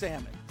blackened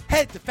salmon.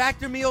 Head to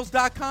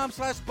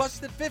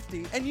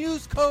factormeals.com/busted50 and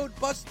use code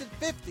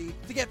busted50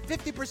 to get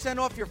 50%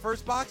 off your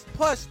first box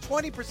plus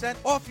 20%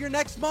 off your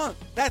next month.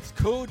 That's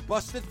code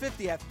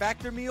busted50 at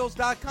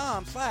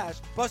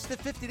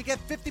factormeals.com/busted50 to get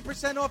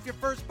 50% off your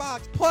first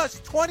box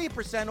plus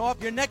 20%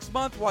 off your next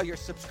month while your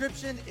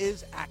subscription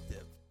is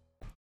active.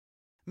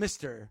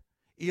 Mr.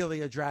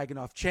 Ilja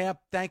Dragunov, champ,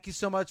 thank you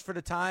so much for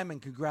the time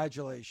and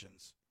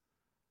congratulations.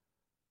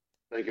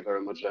 Thank you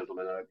very much,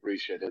 gentlemen. I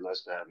appreciate it.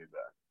 Nice to have you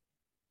back.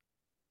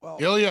 Well,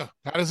 Ilja,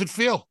 how does it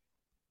feel?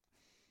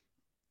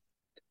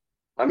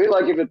 I mean,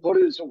 like, if it put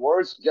it into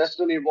words,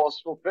 destiny was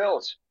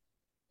fulfilled.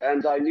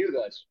 And I knew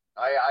that.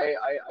 I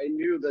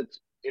knew that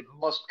it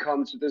must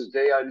come to this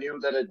day. I knew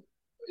that it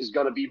is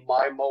going to be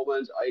my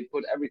moment. I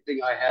put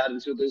everything I had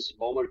into this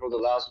moment for the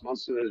last month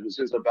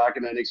since I'm back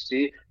in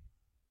NXT.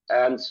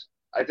 And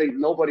I think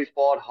nobody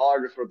fought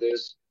harder for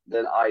this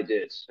than I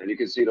did. And you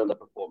can see it on the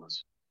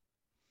performance.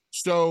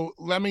 So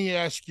let me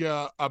ask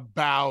you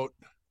about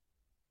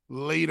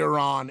later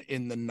on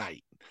in the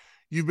night.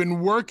 You've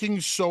been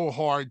working so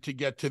hard to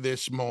get to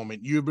this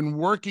moment. You've been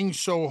working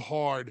so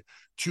hard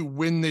to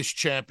win this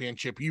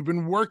championship. You've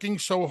been working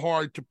so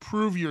hard to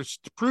prove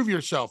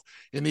yourself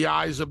in the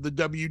eyes of the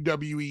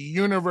WWE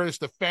universe,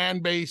 the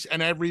fan base,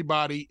 and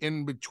everybody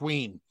in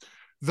between.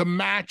 The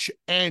match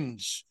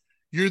ends.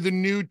 You're the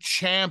new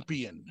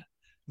champion.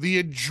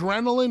 The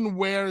adrenaline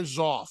wears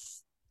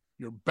off.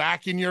 You're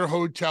back in your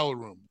hotel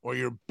room or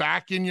you're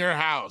back in your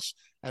house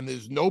and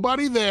there's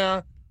nobody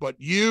there but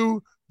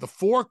you, the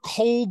four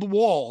cold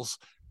walls,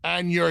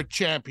 and your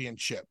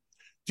championship.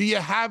 Do you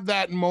have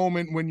that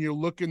moment when you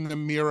look in the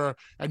mirror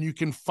and you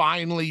can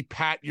finally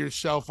pat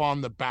yourself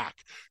on the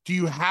back? Do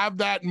you have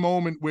that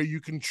moment where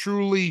you can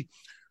truly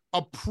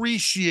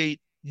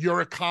appreciate your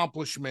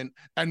accomplishment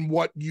and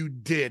what you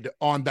did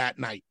on that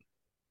night?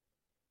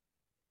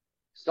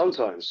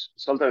 Sometimes.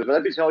 But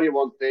let me tell you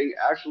one thing.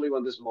 Actually,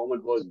 when this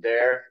moment was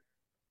there,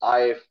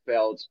 I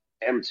felt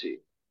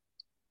empty.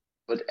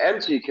 But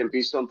empty can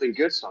be something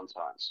good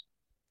sometimes.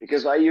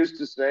 Because I used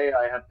to say,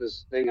 I have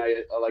this thing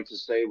I like to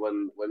say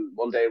when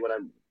one day when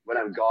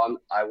I'm gone,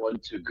 I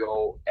want to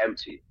go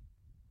empty.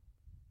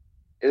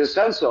 In the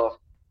sense of,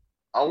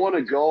 I want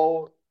to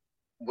go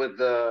with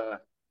the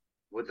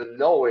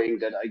knowing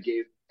that I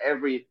gave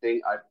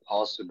everything I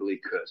possibly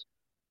could.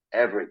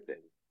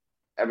 Everything.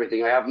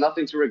 I have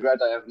nothing to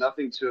regret. I have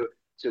nothing to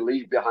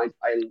leave behind.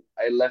 I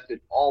left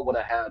it all what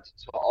I had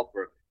to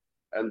offer.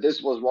 And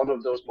this was one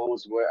of those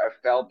moments where I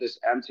felt this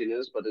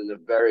emptiness, but in a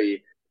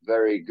very,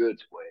 very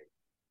good way.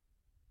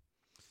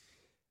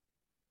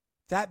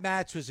 That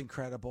match was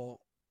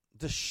incredible.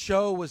 The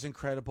show was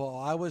incredible.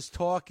 I was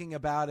talking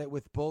about it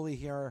with Bully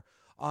here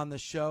on the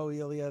show,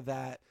 Ilja,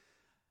 that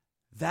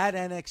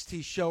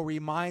NXT show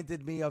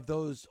reminded me of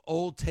those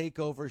old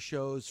takeover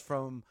shows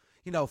from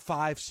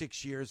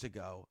 5-6 years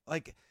ago.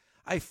 Like,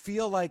 I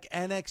feel like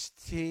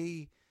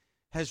NXT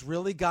has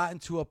really gotten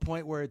to a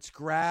point where it's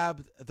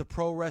grabbed the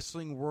pro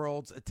wrestling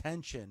world's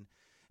attention.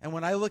 And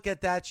when I look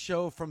at that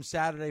show from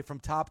Saturday from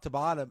top to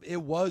bottom,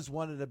 it was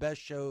one of the best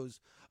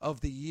shows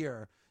of the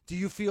year. Do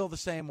you feel the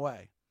same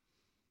way?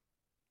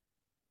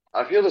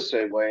 I feel the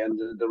same way. And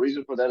the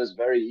reason for that is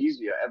very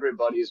easy.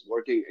 Everybody is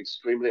working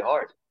extremely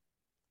hard.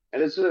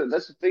 And that's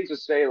the thing to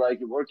say, like,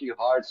 working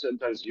hard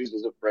sometimes used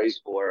as a phrase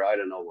for I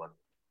don't know what.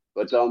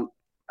 But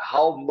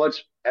how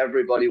much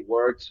everybody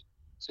worked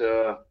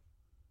to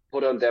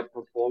put on their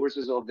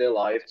performances of their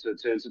life, to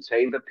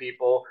entertain the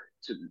people,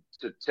 to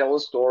tell a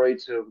story,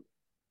 to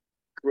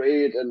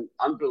create an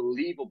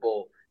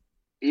unbelievable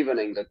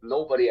evening that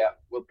nobody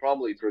will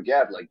probably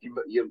forget. Like you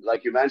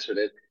mentioned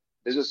it,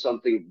 this is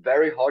something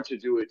very hard to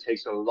do. It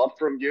takes a lot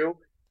from you,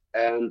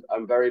 and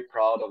I'm very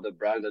proud of the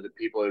brand and the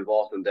people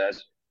involved in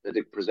that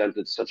they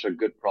presented such a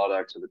good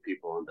product to the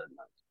people on that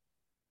night.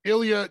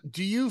 Ilja,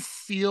 do you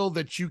feel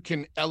that you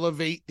can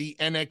elevate the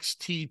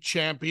NXT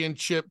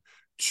championship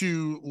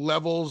to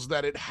levels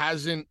that it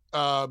hasn't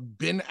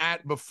been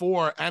at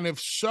before? And if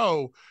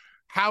so,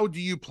 how do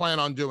you plan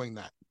on doing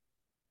that?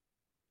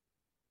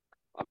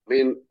 I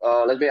mean,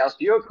 let me ask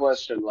you a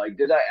question. Like,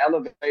 did I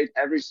elevate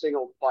every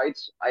single fight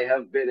I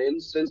have been in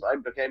since I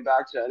came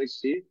back to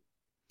NXT?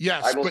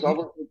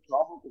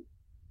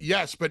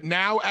 Yes, but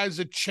now as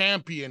a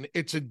champion,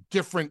 it's a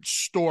different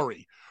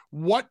story.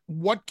 What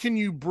can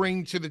you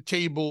bring to the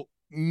table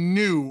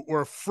new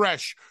or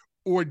fresh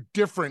or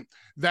different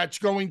that's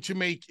going to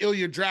make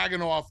Ilja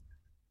Dragunov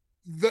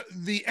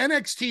the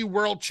NXT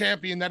world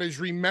champion that is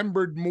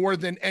remembered more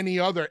than any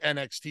other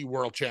NXT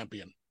world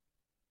champion?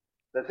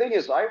 The thing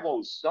is, I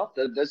won't stop.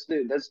 That's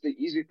the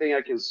easy thing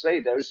I can say.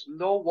 There's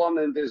no one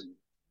in this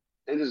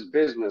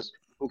business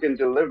who can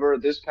deliver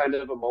this kind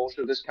of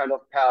emotion, this kind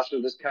of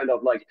passion, this kind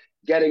of like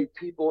getting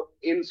people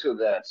into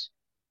that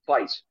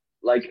fight.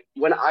 Like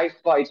when I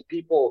fight,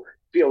 people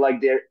feel like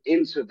they're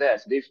into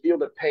that. They feel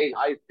the pain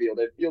I feel.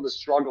 They feel the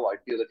struggle I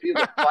feel. They feel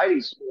the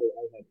fighting spirit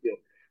I feel.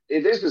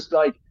 This is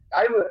like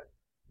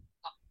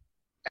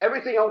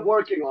everything I'm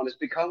working on has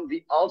become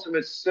the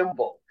ultimate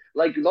symbol.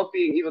 Like not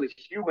being even a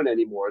human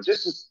anymore.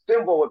 Just a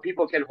symbol where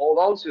people can hold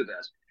on to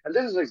that. And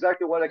this is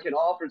exactly what I can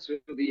offer to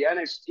the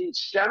NXT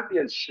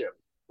Championship.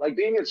 Like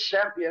being a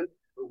champion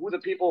who the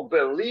people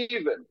believe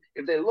in.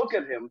 If they look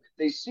at him,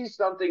 they see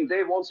something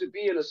they want to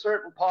be in a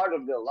certain part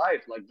of their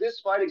life. Like this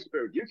fighting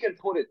spirit, you can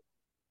put it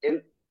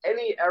in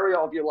any area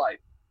of your life.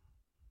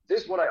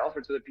 This is what I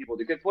offer to the people.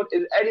 You can put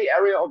in any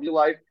area of your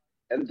life,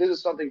 and this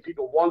is something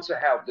people want to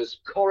have, this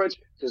courage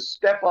to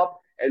step up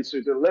and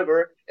to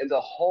deliver in the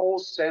whole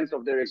sense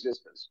of their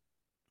existence.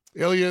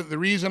 Ilja, the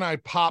reason I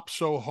popped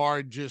so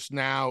hard just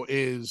now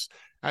is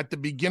at the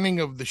beginning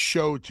of the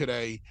show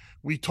today,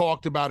 we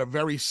talked about a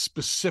very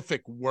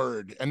specific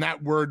word, and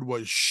that word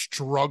was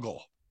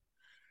struggle.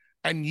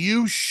 And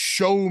you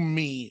show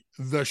me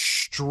the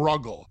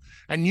struggle,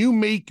 and you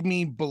make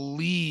me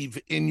believe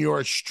in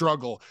your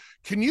struggle.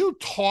 Can you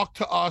talk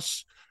to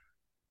us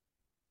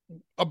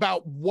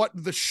about what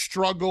the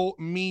struggle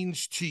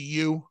means to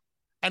you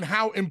and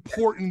how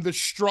important the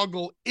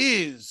struggle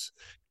is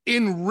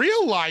in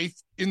real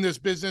life in this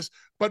business,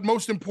 but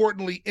most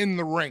importantly in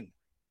the ring?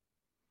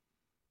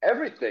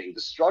 Everything.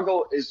 The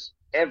struggle is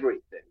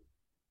everything.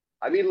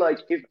 I mean, like,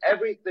 if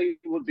everything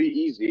would be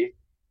easy,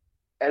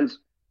 and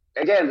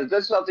again,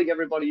 that's something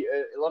everybody,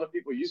 a lot of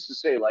people used to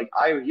say, like,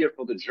 I'm here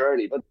for the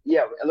journey. But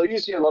yeah, you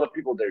see a lot of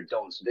people there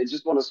don't. They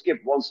just want to skip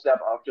one step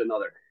after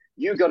another.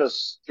 You got to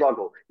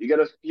struggle. You got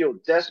to feel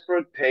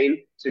desperate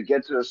pain to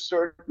get to a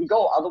certain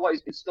goal.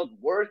 Otherwise, it's not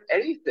worth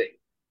anything.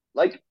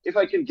 Like, if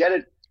I can get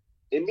it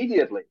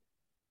immediately,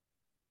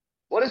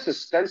 what is the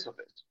sense of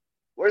it?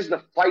 Where's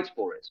the fight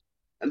for it?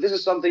 And this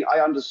is something I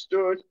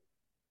understood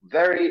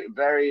very,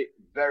 very,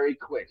 very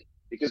quick.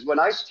 Because when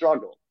I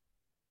struggle,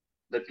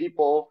 the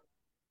people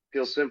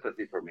feel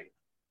sympathy for me.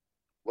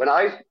 When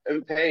I'm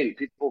in pain,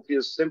 people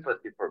feel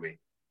sympathy for me.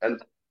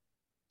 And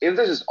if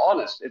this is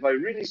honest, if I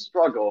really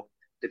struggle,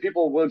 the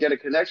people will get a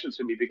connection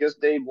to me because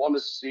they want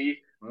to see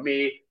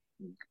me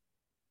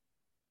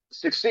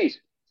succeed,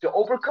 to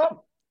overcome.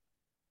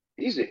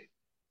 Easy.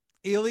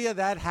 Ilja,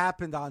 that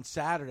happened on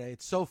Saturday.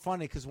 It's so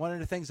funny because one of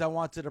the things I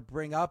wanted to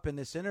bring up in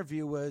this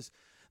interview was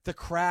the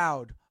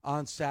crowd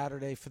on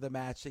Saturday for the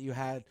match that you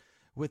had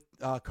with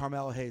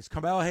Carmelo Hayes.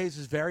 Carmelo Hayes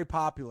is very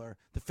popular.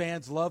 The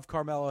fans love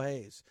Carmelo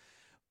Hayes.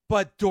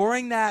 But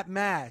during that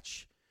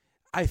match,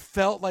 I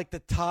felt like the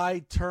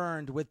tide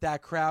turned with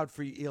that crowd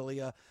for you,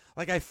 Ilja.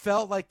 Like I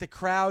felt like the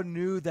crowd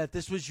knew that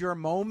this was your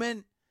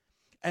moment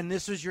and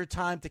this was your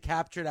time to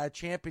capture that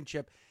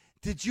championship.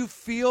 Did you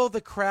feel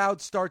the crowd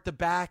start to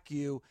back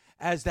you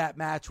as that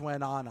match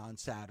went on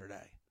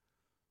Saturday?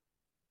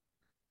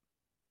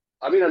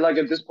 I mean, like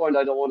at this point,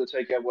 I don't want to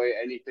take away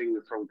anything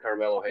from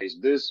Carmelo Hayes.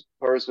 This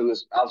person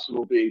is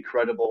absolutely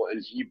incredible,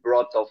 and he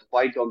brought the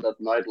fight on that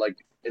night like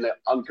in an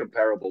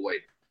uncomparable way.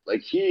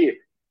 Like he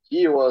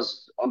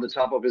was on the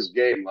top of his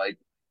game. Like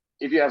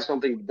if you have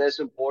something this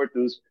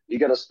important, you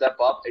got to step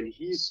up, and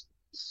he's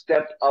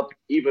stepped up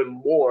even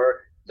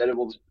more than it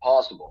was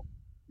possible.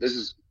 This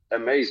is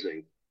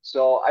amazing.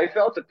 So I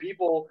felt the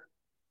people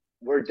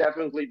were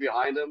definitely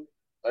behind him,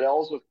 but I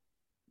also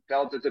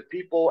felt that the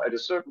people at a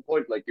certain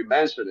point, like you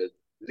mentioned it,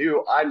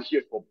 knew I'm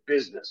here for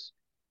business.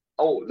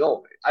 Oh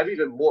no, I'm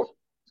even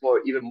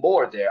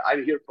more there.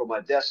 I'm here for my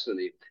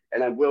destiny,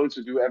 and I'm willing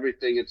to do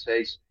everything it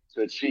takes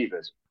to achieve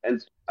it.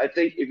 And I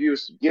think if you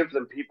give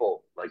them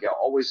people, like I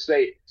always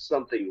say,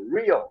 something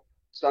real,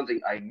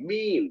 something I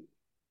mean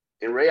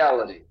in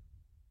reality,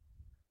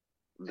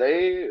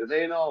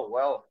 they know,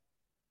 well,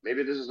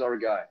 maybe this is our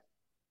guy.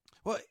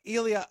 Well,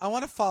 Ilja, I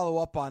want to follow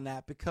up on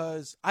that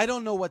because I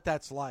don't know what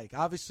that's like.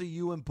 Obviously,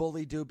 you and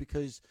Bully do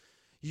because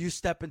you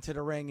step into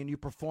the ring and you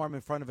perform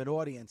in front of an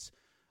audience.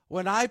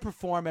 When I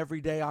perform every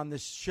day on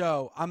this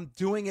show, I'm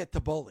doing it to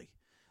Bully.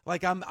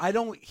 Like I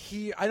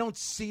don't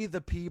see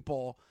the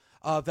people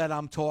that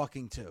I'm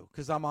talking to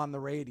because I'm on the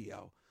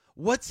radio.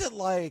 What's it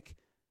like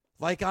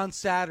on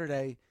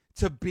Saturday,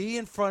 to be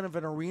in front of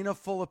an arena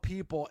full of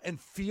people and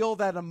feel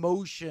that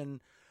emotion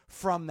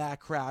from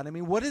that crowd? I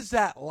mean, what is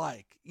that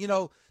like? You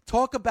know,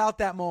 talk about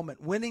that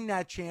moment, winning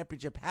that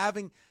championship,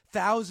 having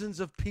thousands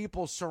of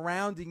people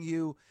surrounding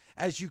you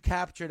as you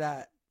capture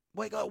that.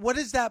 Like, what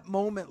is that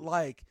moment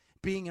like,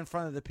 being in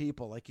front of the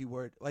people like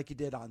you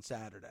did on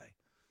Saturday?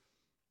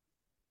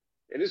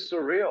 It is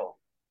surreal.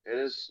 It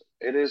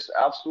is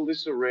absolutely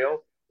surreal.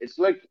 It's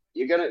like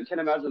you can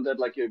imagine that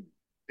like a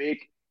big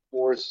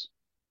force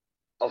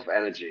of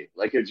energy,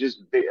 like a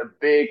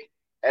big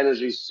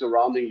energy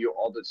surrounding you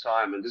all the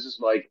time. And this is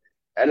like,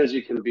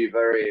 energy can be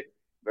very,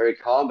 very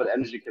calm, but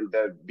energy can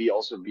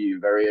also be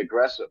very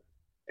aggressive,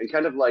 and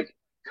kind of like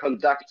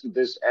conduct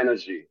this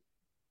energy,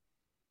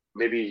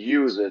 maybe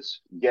use it,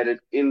 get it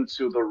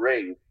into the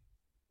ring,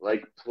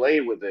 like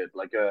play with it,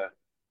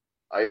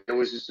 I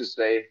always used to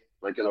say,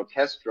 like an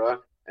orchestra,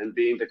 and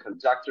being the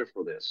conductor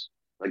for this,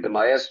 like the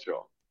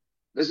maestro.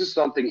 This is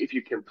something, if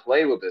you can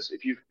play with this,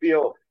 if you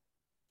feel,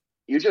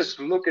 you just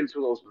look into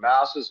those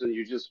masses and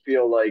you just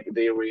feel like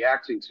they're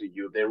reacting to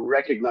you. They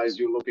recognize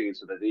you looking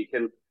into that. You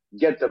can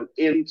get them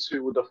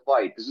into the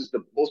fight. This is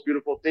the most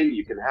beautiful thing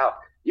you can have.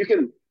 You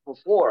can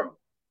perform.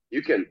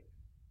 You can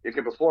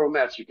perform a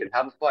match. You can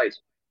have a fight.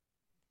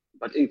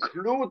 but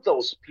include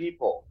those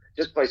people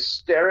just by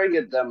staring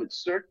at them at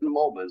certain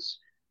moments.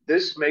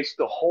 This makes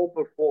the whole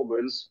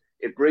performance,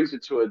 it brings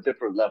it to a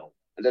different level.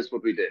 And that's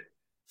what we did.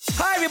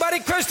 Hi,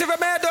 everybody. Christopher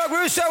Mad Dog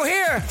Russo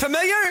here.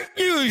 Familiar?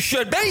 You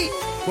should be.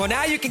 Well,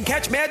 now you can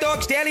catch Mad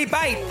Dog's Daily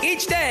Bite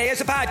each day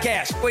as a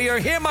podcast, where you'll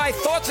hear my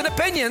thoughts and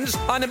opinions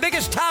on the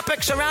biggest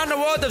topics around the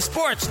world of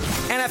sports.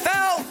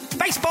 NFL,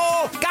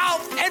 baseball,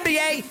 golf,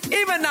 NBA,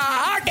 even the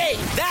hockey.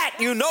 That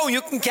you know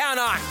you can count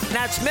on.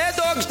 That's Mad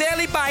Dog's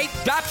Daily Bite.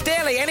 Drops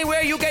daily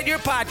anywhere you get your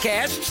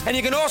podcasts. And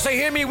you can also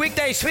hear me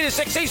weekdays 3 to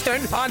 6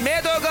 Eastern on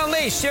Mad Dog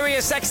Unleashed,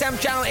 Sirius XM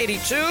Channel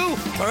 82,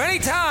 or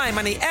anytime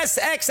on the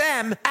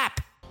SXM app.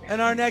 And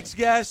our next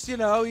guest, you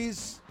know,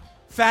 he's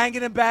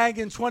fanging and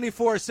banging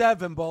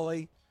 24/7,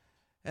 Bully.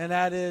 And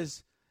that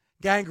is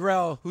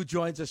Gangrel, who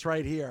joins us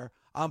right here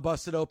on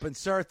Busted Open.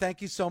 Sir,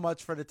 thank you so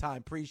much for the time.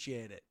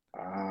 Appreciate it.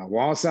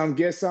 Want some,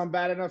 get some,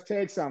 bad enough,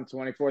 take some.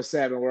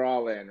 24/7, we're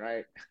all in,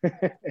 right?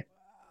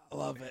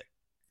 Love it.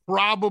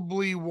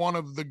 Probably one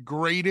of the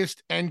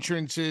greatest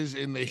entrances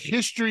in the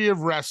history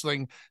of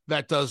wrestling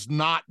that does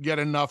not get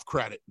enough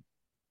credit.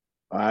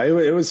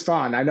 It was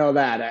fun. I know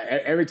that.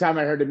 Every time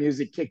I heard the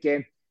music kick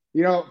in,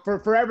 you know,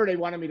 for forever they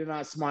wanted me to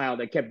not smile.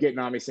 They kept getting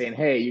on me saying,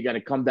 hey, you got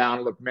to come down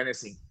and look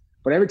menacing.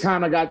 But every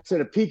time I got to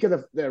the peak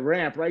of the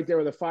ramp right there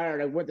with the fire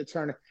and I went to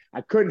turn,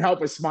 I couldn't help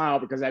but smile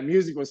because that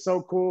music was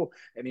so cool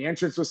and the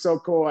entrance was so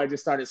cool. I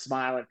just started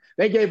smiling.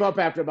 They gave up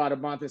after about a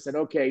month and said,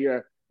 okay,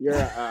 you're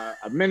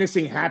a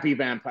menacing, happy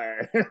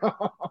vampire. You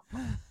know?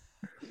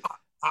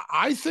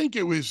 I think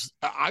it was,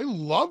 I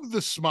love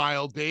the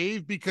smile,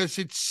 Dave, because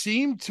it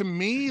seemed to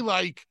me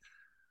like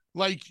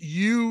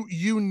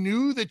you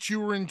knew that you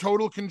were in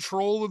total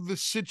control of the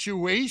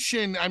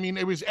situation. I mean,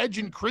 it was Edge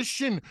and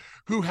Christian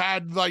who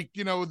had, like,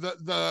 you know,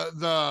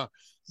 the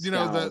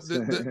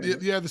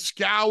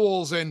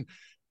scowls, and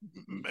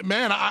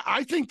man,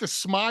 I think the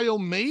smile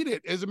made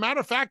it. As a matter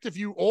of fact, if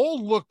you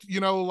all looked,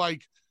 you know,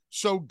 like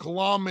so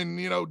glum and,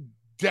 you know,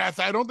 death,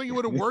 I don't think it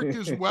would have worked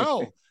as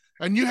well.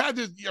 And you had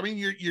to, I mean,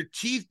 your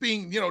teeth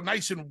being, you know,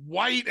 nice and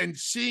white and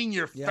seeing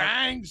your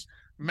fangs.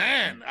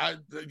 Man,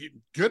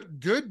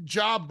 good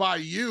job by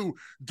you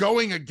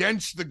going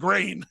against the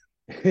grain.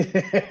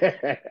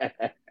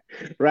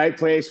 Right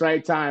place,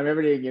 right time,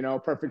 everything, you know,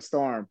 perfect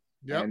storm.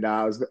 Yep. And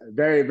I was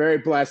very, very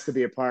blessed to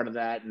be a part of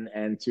that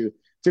and to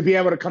be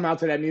able to come out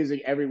to that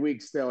music every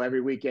week, still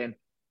every weekend,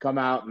 come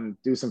out and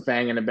do some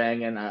fanging and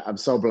banging. I'm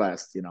so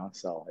blessed, you know,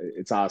 so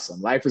it's awesome.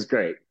 Life is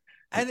great.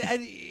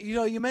 And you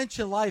know, you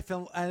mentioned life,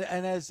 and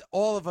as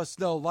all of us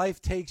know,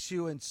 life takes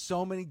you in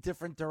so many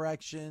different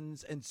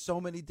directions and so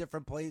many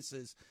different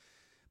places.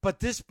 But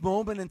this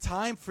moment in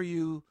time for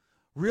you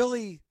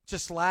really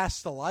just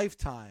lasts a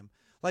lifetime.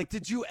 Like,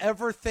 did you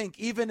ever think,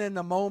 even in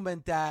a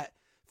moment that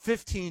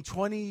 15,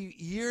 20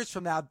 years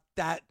from now,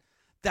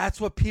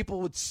 that's what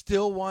people would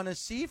still want to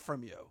see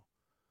from you?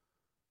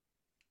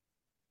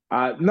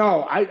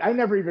 No, I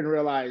never even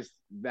realized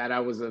that I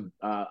was a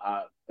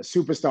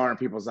superstar in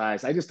people's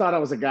eyes. I just thought I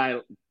was a guy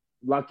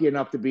lucky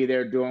enough to be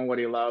there doing what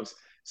he loves.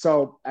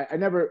 So I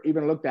never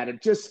even looked at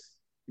it. Just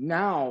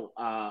now,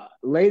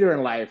 later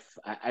in life,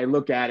 I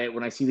look at it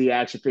when I see the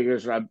action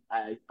figures. I'm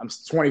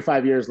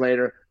 25 years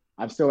later.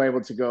 I'm still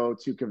able to go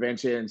to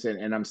conventions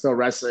and I'm still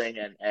wrestling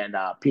and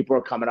people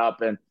are coming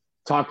up and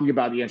talking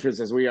about the entrance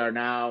as we are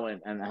now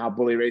and how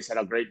Bully Ray said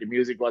how great the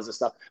music was and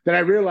stuff. Then I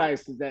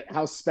realized that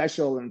how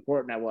special and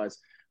important I was.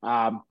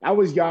 I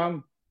was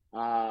young.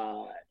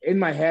 In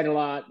my head a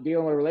lot,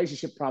 dealing with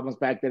relationship problems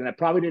back then. And I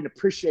probably didn't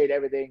appreciate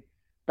everything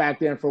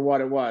back then for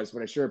what it was,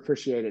 but I sure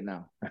appreciate it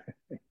now.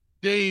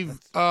 Dave,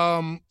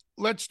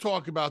 let's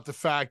talk about the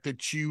fact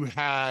that you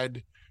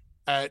had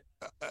at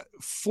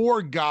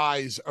 4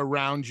 guys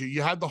around you.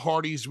 You had the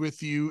Hardys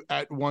with you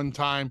at one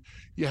time.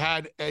 You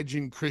had Edge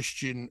and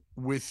Christian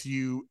with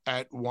you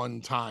at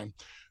one time.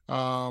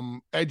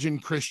 Edge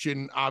and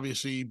Christian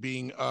obviously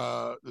being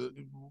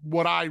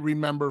what I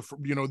remember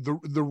from, you know,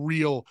 the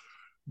real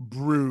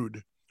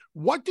Brood.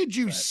 What did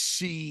you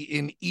see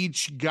in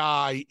each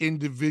guy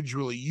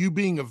individually? You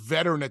being a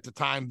veteran at the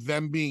time,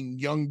 them being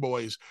young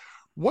boys.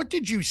 What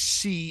did you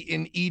see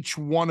in each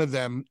one of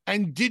them?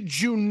 And did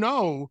you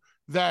know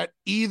that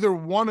either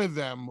one of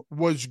them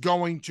was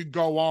going to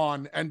go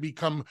on and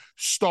become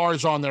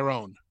stars on their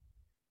own?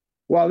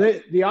 Well,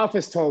 the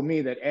office told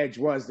me that Edge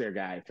was their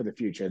guy for the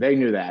future. They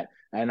knew that.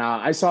 And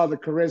I saw the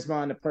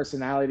charisma and the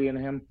personality in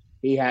him.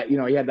 He had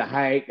the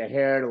height, the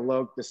hair, the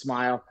look, the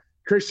smile.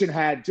 Christian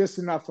had just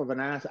enough of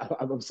an ass.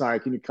 I'm sorry,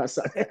 can you cuss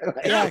on it?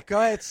 Yeah,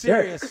 go ahead.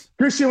 Serious. Yeah.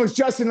 Christian was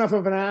just enough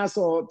of an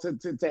asshole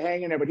to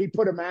hang in there, but he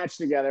put a match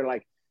together.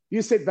 Like,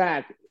 you sit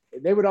back,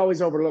 they would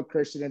always overlook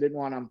Christian and didn't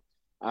want him.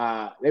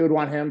 They would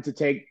want him to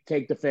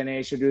take the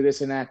finish or do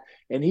this and that.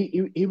 And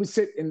he would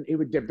sit and he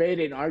would debate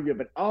it and argue,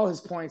 but all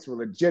his points were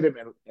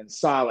legitimate and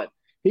solid.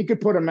 He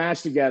could put a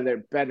match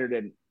together better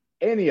than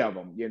any of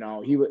them. You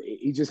know, he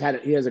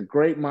has a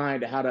great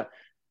mind to how to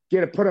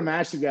put a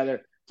match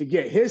together to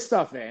get his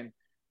stuff in,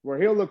 where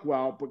he'll look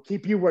well, but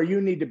keep you where you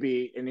need to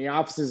be in the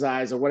office's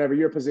eyes or whatever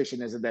your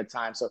position is at that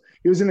time. So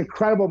he was an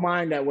incredible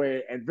mind that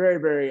way and very,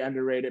 very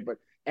underrated. But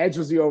Edge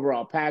was the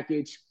overall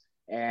package.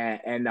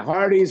 And the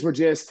Hardys were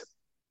just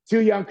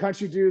two young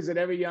country dudes that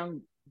every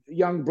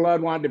young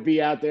blood wanted to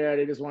be out there.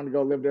 They just wanted to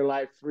go live their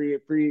life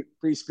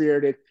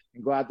free-spirited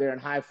and go out there and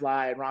high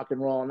fly and rock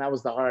and roll. And that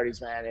was the Hardys,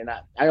 man. And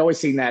I always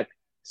seen that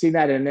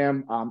in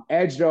them.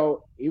 Edge,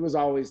 though, he was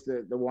always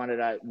the one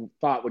that I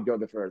thought would go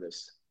the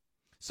furthest.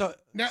 So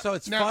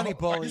it's funny,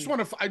 Bully.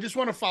 I just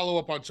want to follow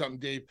up on something,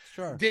 Dave.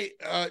 Sure.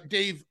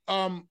 Dave,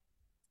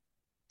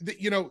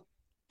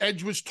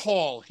 Edge was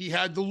tall. He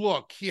had the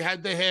look. He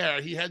had the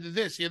hair. He had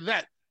this. He had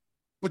that.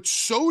 But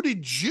so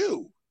did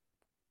you.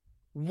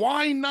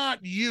 Why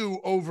not you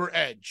over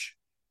Edge?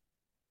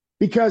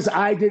 Because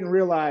I didn't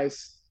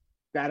realize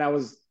that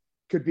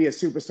could be a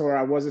superstar.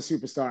 I was a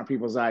superstar in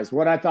people's eyes.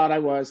 What I thought I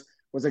was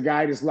a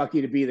guy just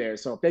lucky to be there.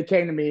 So if they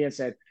came to me and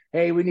said,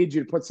 hey, we need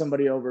you to put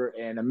somebody over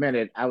in a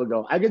minute, I would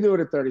go, I can do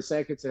it in 30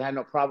 seconds and I had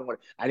no problem with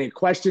it. I didn't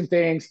question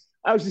things.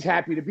 I was just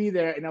happy to be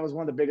there. And that was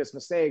one of the biggest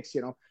mistakes,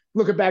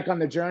 looking back on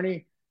the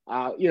journey.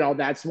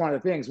 That's one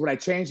of the things. Would I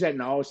change that?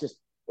 No, it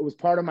was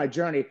part of my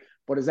journey.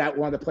 But is that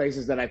one of the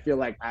places that I feel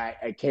like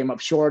I came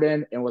up short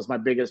in and was my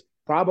biggest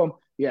problem?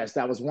 Yes,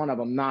 that was one of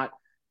them. Not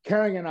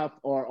caring enough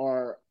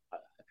or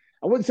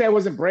I wouldn't say I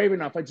wasn't brave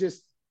enough. I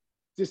just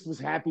was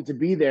happy to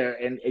be there.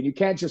 And you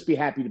can't just be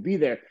happy to be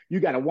there. You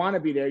got to want to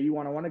be there. You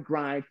want to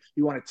grind.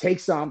 You want to take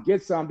some,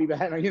 get some, be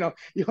behind, you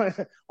want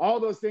to, all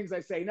those things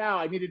I say now,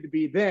 I needed to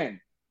be then,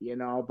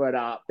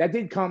 but that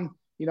did come,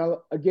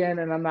 again,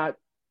 and I'm not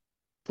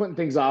putting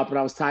things off, but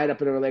I was tied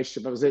up in a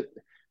relationship.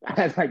 I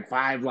had like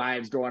 5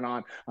 lives going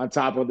on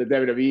top of the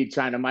WWE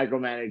trying to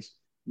micromanage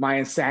my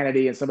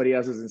insanity and somebody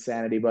else's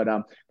insanity. But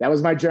that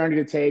was my journey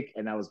to take,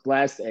 and I was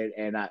blessed,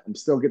 and I'm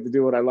still get to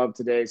do what I love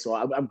today. So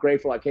I'm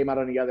grateful. I came out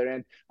on the other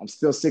end. I'm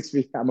still 6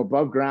 feet. I'm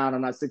above ground.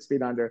 I'm not 6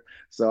 feet under.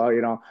 So,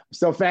 I'm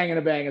still fanging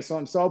and banging. So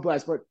I'm so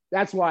blessed. But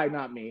that's why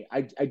not me.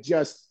 I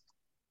just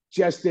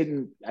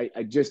didn't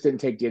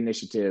take the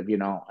initiative,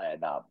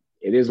 and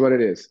it is what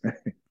it is.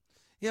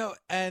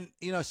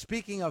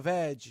 Speaking of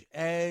Edge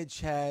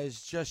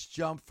has just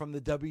jumped from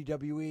the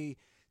WWE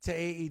to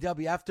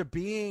AEW after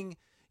being,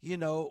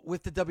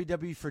 with the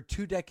WWE for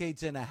 2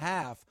 decades and a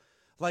half.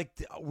 Like,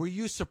 were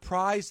you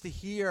surprised to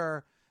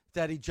hear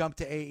that he jumped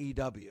to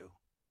AEW?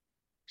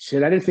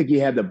 Shit, I didn't think he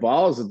had the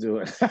balls to do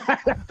it. I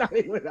thought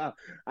he would.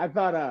 I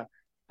thought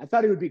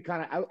he would be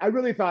I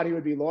really thought he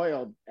would be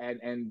loyal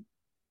and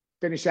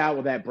finish out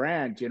with that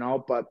brand,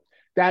 But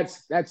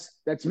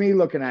that's me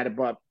looking at it,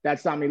 but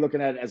that's not me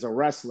looking at it as a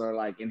wrestler,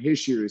 like in his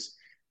shoes.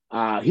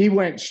 He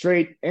went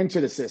straight into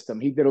the system.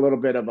 He did a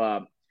little bit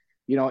of,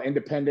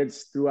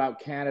 independence throughout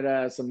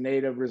Canada, some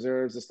native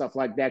reserves and stuff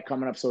like that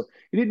coming up. So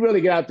he didn't really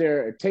get out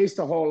there and taste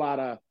a whole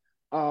lot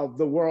of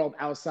the world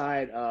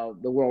outside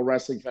of the World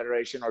Wrestling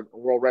Federation or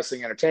World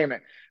Wrestling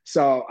Entertainment.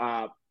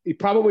 So he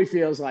probably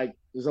feels like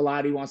there's a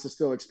lot he wants to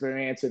still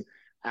experience. And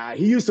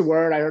he used the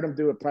word, I heard him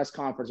do a press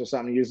conference or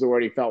something, he used the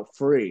word, he felt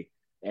free.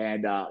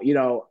 And,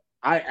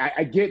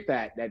 I get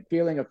that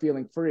feeling of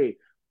feeling free,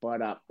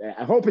 but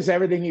I hope it's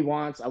everything he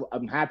wants.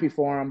 I'm happy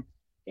for him.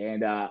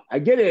 And I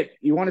get it.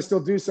 You want to still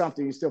do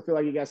something. You still feel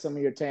like you got some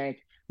in your tank.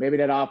 Maybe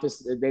that office,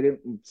 they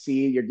didn't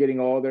see you're getting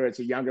older. It's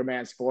a younger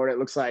man's sport.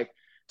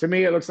 To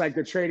me, it looks like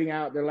they're trading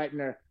out. They're letting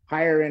their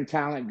higher end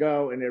talent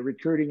go and they're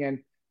recruiting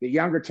in the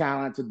younger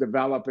talent to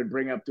develop and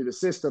bring up through the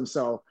system.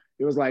 So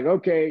it was like,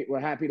 okay, we're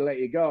happy to let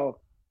you go.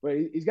 But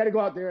he's got to go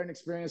out there and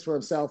experience for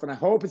himself. And I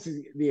hope it's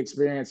the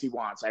experience he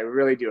wants. I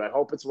really do. I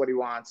hope it's what he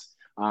wants.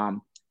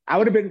 I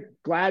would have been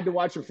glad to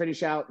watch him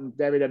finish out in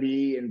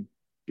WWE and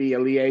be a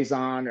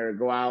liaison or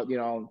go out,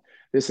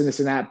 this and this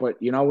and that. But,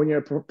 when you're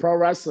a pro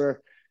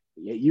wrestler,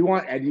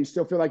 and you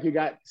still feel like you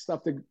got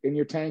stuff in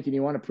your tank and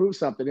you want to prove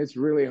something, it's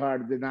really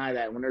hard to deny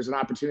that when there's an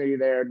opportunity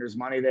there and there's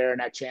money there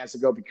and that chance to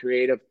go be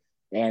creative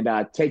and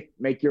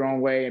make your own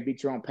way and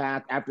beat your own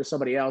path after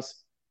somebody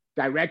else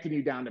directing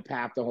you down the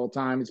path the whole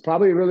time. It's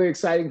probably a really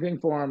exciting thing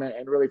for him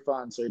and really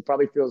fun. So he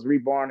probably feels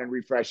reborn and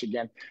refreshed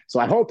again. So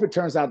I hope it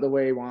turns out the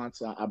way he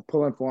wants. I'm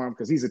pulling for him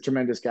because he's a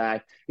tremendous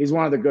guy. He's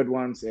one of the good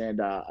ones.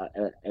 And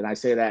I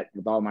say that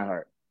with all my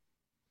heart.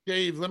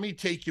 Dave, let me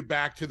take you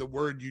back to the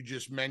word you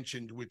just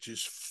mentioned, which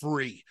is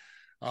free.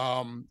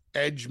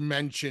 Edge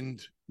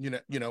mentioned,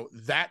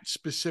 that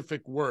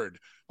specific word.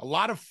 A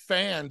lot of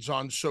fans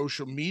on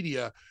social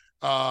media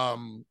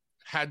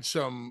had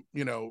some,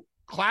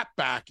 clap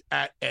back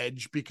at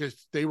Edge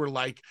because they were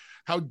like,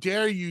 how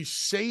dare you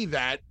say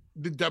that?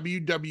 The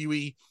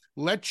WWE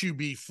let you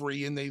be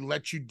free and they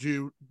let you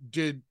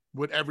did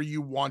whatever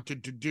you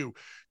wanted to do.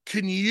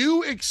 Can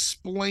you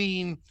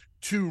explain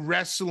to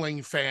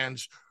wrestling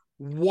fans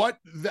what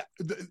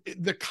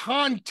the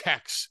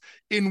context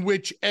in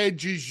which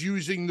Edge is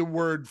using the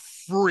word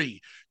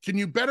free? Can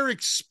you better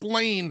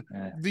explain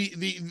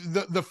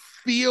the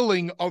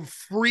feeling of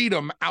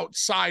freedom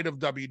outside of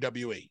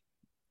WWE?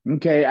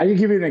 Okay, I can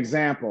give you an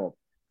example.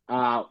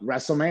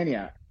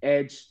 WrestleMania,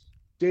 Edge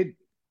did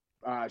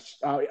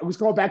it was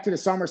going back to the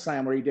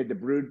SummerSlam where he did the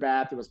brood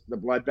bath. It was the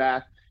blood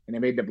bath, and they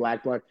made the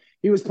black blood.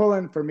 He was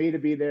pulling for me to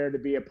be there, to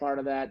be a part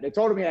of that. They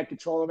told him he had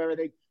control of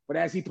everything, but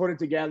as he put it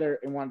together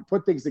and wanted to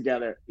put things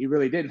together, he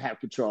really didn't have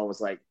control. It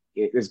was like,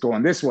 it's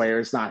going this way or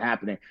it's not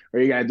happening, or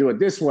you got to do it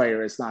this way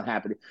or it's not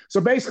happening. So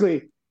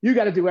basically, you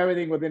got to do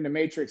everything within the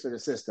matrix of the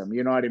system.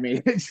 You know what I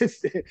mean? It's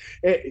just,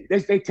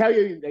 they tell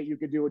you that you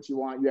can do what you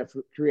want. You have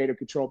creative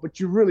control, but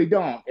you really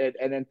don't.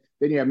 And then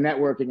you have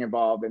networking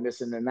involved and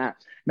this and then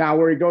that. Now,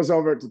 where he goes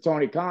over to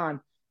Tony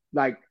Khan,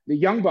 like the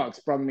Young Bucks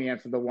brung me in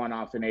for the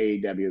one-off in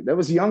AEW. There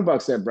was the Young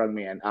Bucks that brung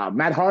me in.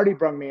 Matt Hardy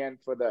brung me in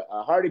for the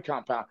Hardy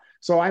compound.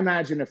 So I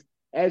imagine if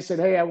Edge said,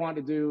 hey, I want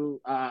to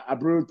do a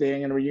brood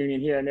thing and a reunion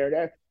here and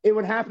there, it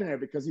would happen there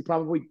because he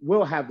probably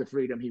will have the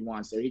freedom he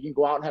wants there. He can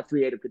go out and have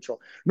creative control.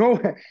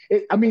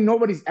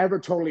 Nobody's ever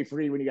totally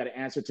free when you got to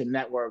answer to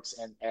networks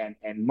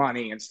and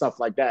money and stuff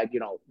like that. You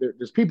know,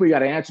 there's people you got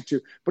to answer to,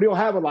 but he'll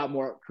have a lot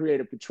more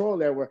creative control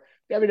there where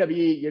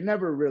WWE, you're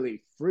never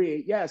really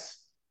free. Yes,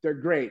 they're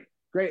great.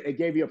 Great. They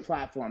gave you a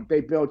platform.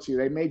 They built you.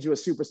 They made you a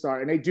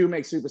superstar, and they do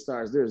make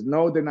superstars. There's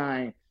no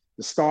denying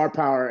the star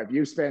power. If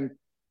you spend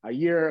a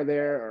year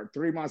there or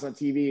 3 months on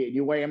TV and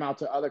you weigh them out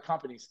to other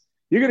companies,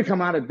 you're going to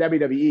come out of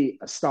WWE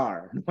a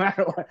star. No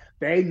matter what.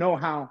 They know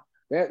how.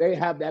 They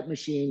have that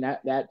machine,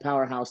 that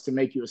powerhouse to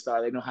make you a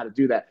star. They know how to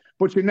do that.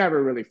 But you're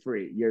never really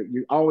free. You're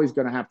always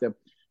going to have to.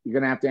 You're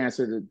going to have to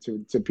answer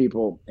to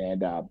people,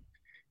 and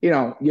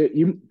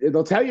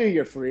they'll tell you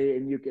you're free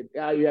and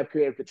you have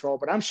creative control.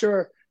 But I'm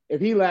sure if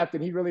he left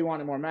and he really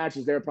wanted more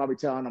matches, they're probably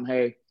telling him,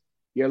 hey,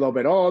 you're a little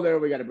bit older.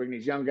 We got to bring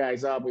these young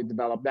guys up. We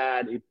develop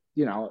that.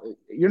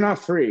 You're not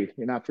free.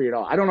 You're not free at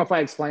all. I don't know if I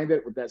explained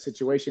it with that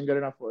situation good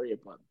enough for you,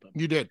 but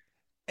you did.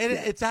 And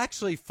it's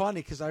actually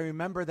funny because I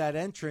remember that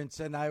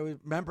entrance, and I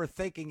remember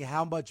thinking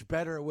how much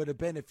better it would have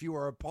been if you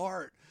were a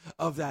part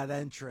of that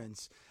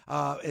entrance.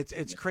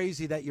 It's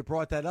crazy that you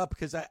brought that up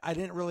because I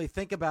didn't really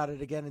think about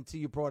it again until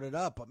you brought it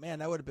up. But, man,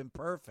 that would have been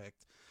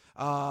perfect.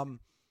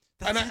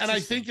 And I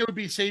think it would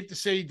be safe to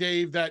say,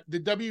 Dave, that the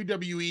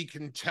WWE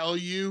can tell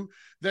you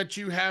that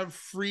you have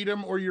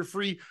freedom or you're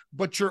free,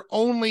 but you're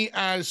only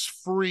as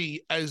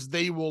free as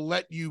they will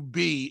let you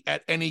be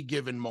at any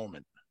given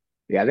moment.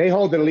 Yeah, they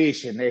hold the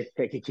leash and they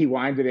can keep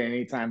winding it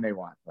anytime they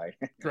want. Like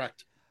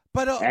correct.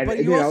 But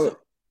you also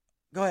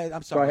go ahead.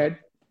 I'm sorry. Go ahead.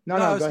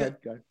 No, go ahead.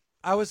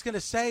 I was going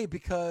to say,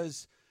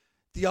 because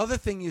the other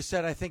thing you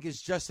said I think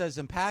is just as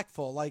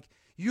impactful. Like,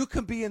 you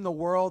can be in the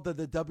world of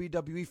the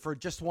WWE for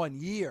just 1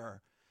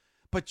 year,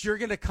 but you're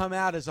going to come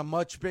out as a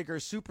much bigger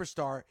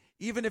superstar.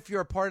 Even if you're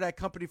a part of that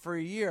company for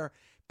a year,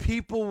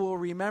 people will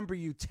remember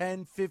you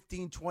 10,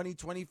 15, 20,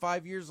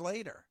 25 years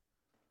later.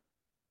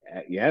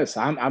 Yes,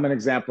 I'm an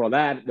example of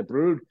that. The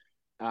Brood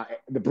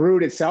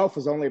itself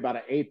was only about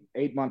an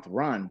eight-month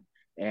run.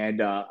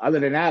 And other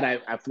than that,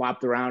 I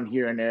flopped around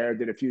here and there,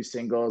 did a few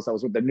singles. I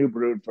was with the New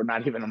Brood for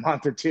not even a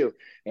month or two.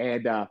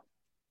 And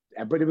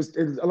but it was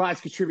a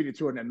lot contributed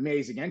to an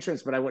amazing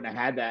entrance, but I wouldn't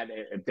have had that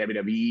if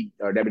WWE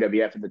or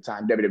WWF at the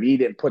time, WWE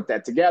didn't put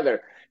that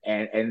together.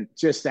 And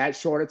just that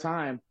short a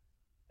time,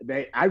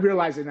 I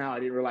realize it now. I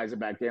didn't realize it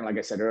back then. Like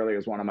I said earlier,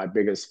 is one of my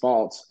biggest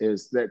faults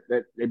is that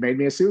it made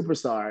me a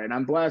superstar. And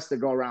I'm blessed to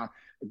go around,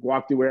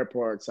 walk through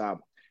airports.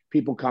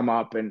 People come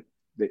up and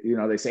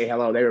they say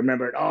hello. They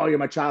remember it. Oh, you're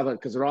my childhood,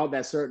 because they're all at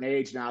that certain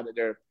age now that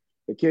the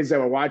kids that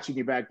were watching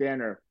you back then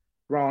are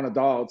grown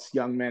adults,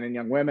 young men and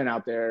young women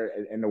out there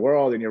in the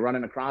world, and you're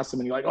running across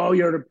them and you're like, oh,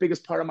 you're the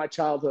biggest part of my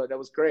childhood. That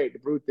was great, the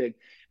Brood thing.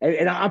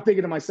 And I'm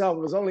thinking to myself, it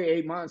was only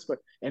 8 months,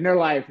 but in their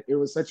life, it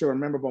was such a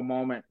memorable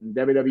moment. And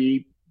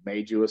WWE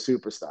made you a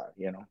superstar,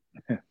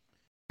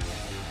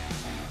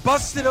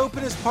 Busted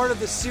Open is part of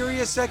the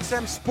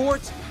SiriusXM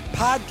Sports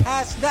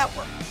Podcast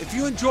Network. If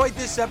you enjoyed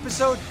this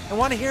episode and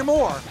want to hear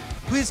more,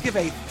 please give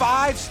a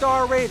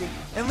 5-star rating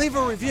and leave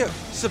a review.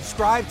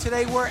 Subscribe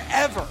today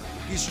wherever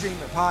you stream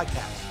your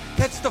podcast.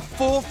 Catch the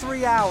full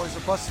 3 hours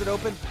of Busted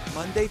Open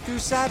Monday through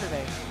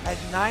Saturday at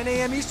 9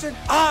 a.m. Eastern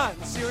on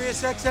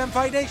SiriusXM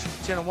Fight Nation,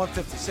 channel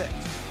 156.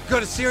 Go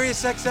to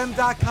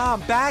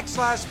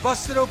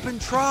SiriusXM.com/Busted Open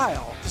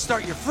Trial to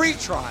start your free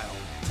trial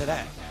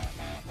today.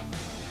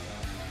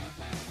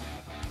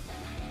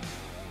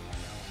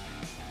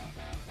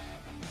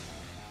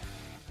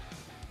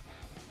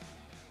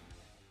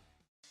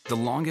 The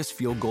longest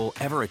field goal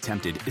ever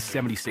attempted is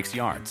 76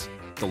 yards.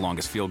 The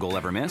longest field goal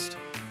ever missed?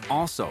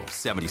 Also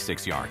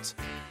 76 yards.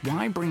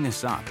 Why bring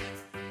this up?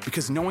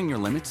 Because knowing your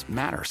limits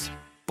matters,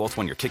 both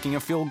when you're kicking a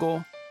field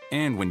goal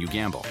and when you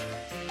gamble.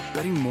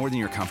 Betting more than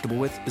you're comfortable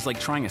with is like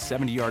trying a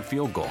 70-yard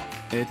field goal.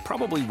 It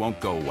probably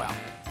won't go well.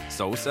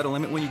 So set a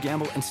limit when you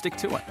gamble and stick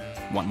to it.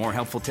 Want more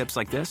helpful tips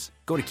like this?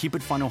 Go to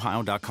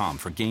keepitfunohio.com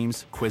for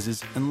games,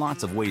 quizzes, and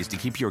lots of ways to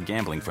keep your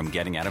gambling from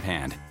getting out of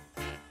hand.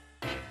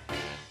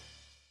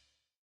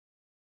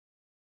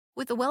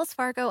 With the Wells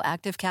Fargo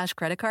Active Cash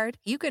Credit Card,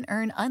 you can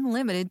earn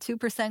unlimited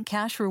 2%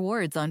 cash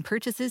rewards on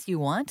purchases you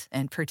want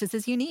and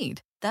purchases you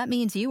need. That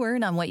means you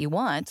earn on what you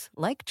want,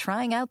 like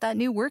trying out that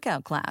new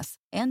workout class,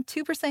 and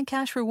 2%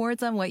 cash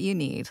rewards on what you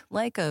need,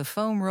 like a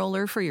foam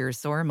roller for your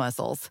sore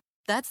muscles.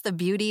 That's the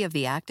beauty of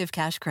the Active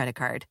Cash credit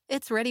card.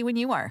 It's ready when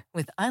you are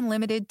with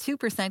unlimited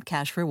 2%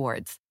 cash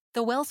rewards.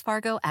 The Wells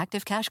Fargo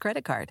Active Cash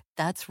credit card.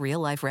 That's real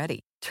life ready.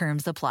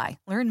 Terms apply.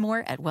 Learn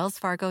more at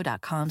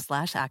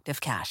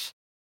wellsfargo.com/activecash.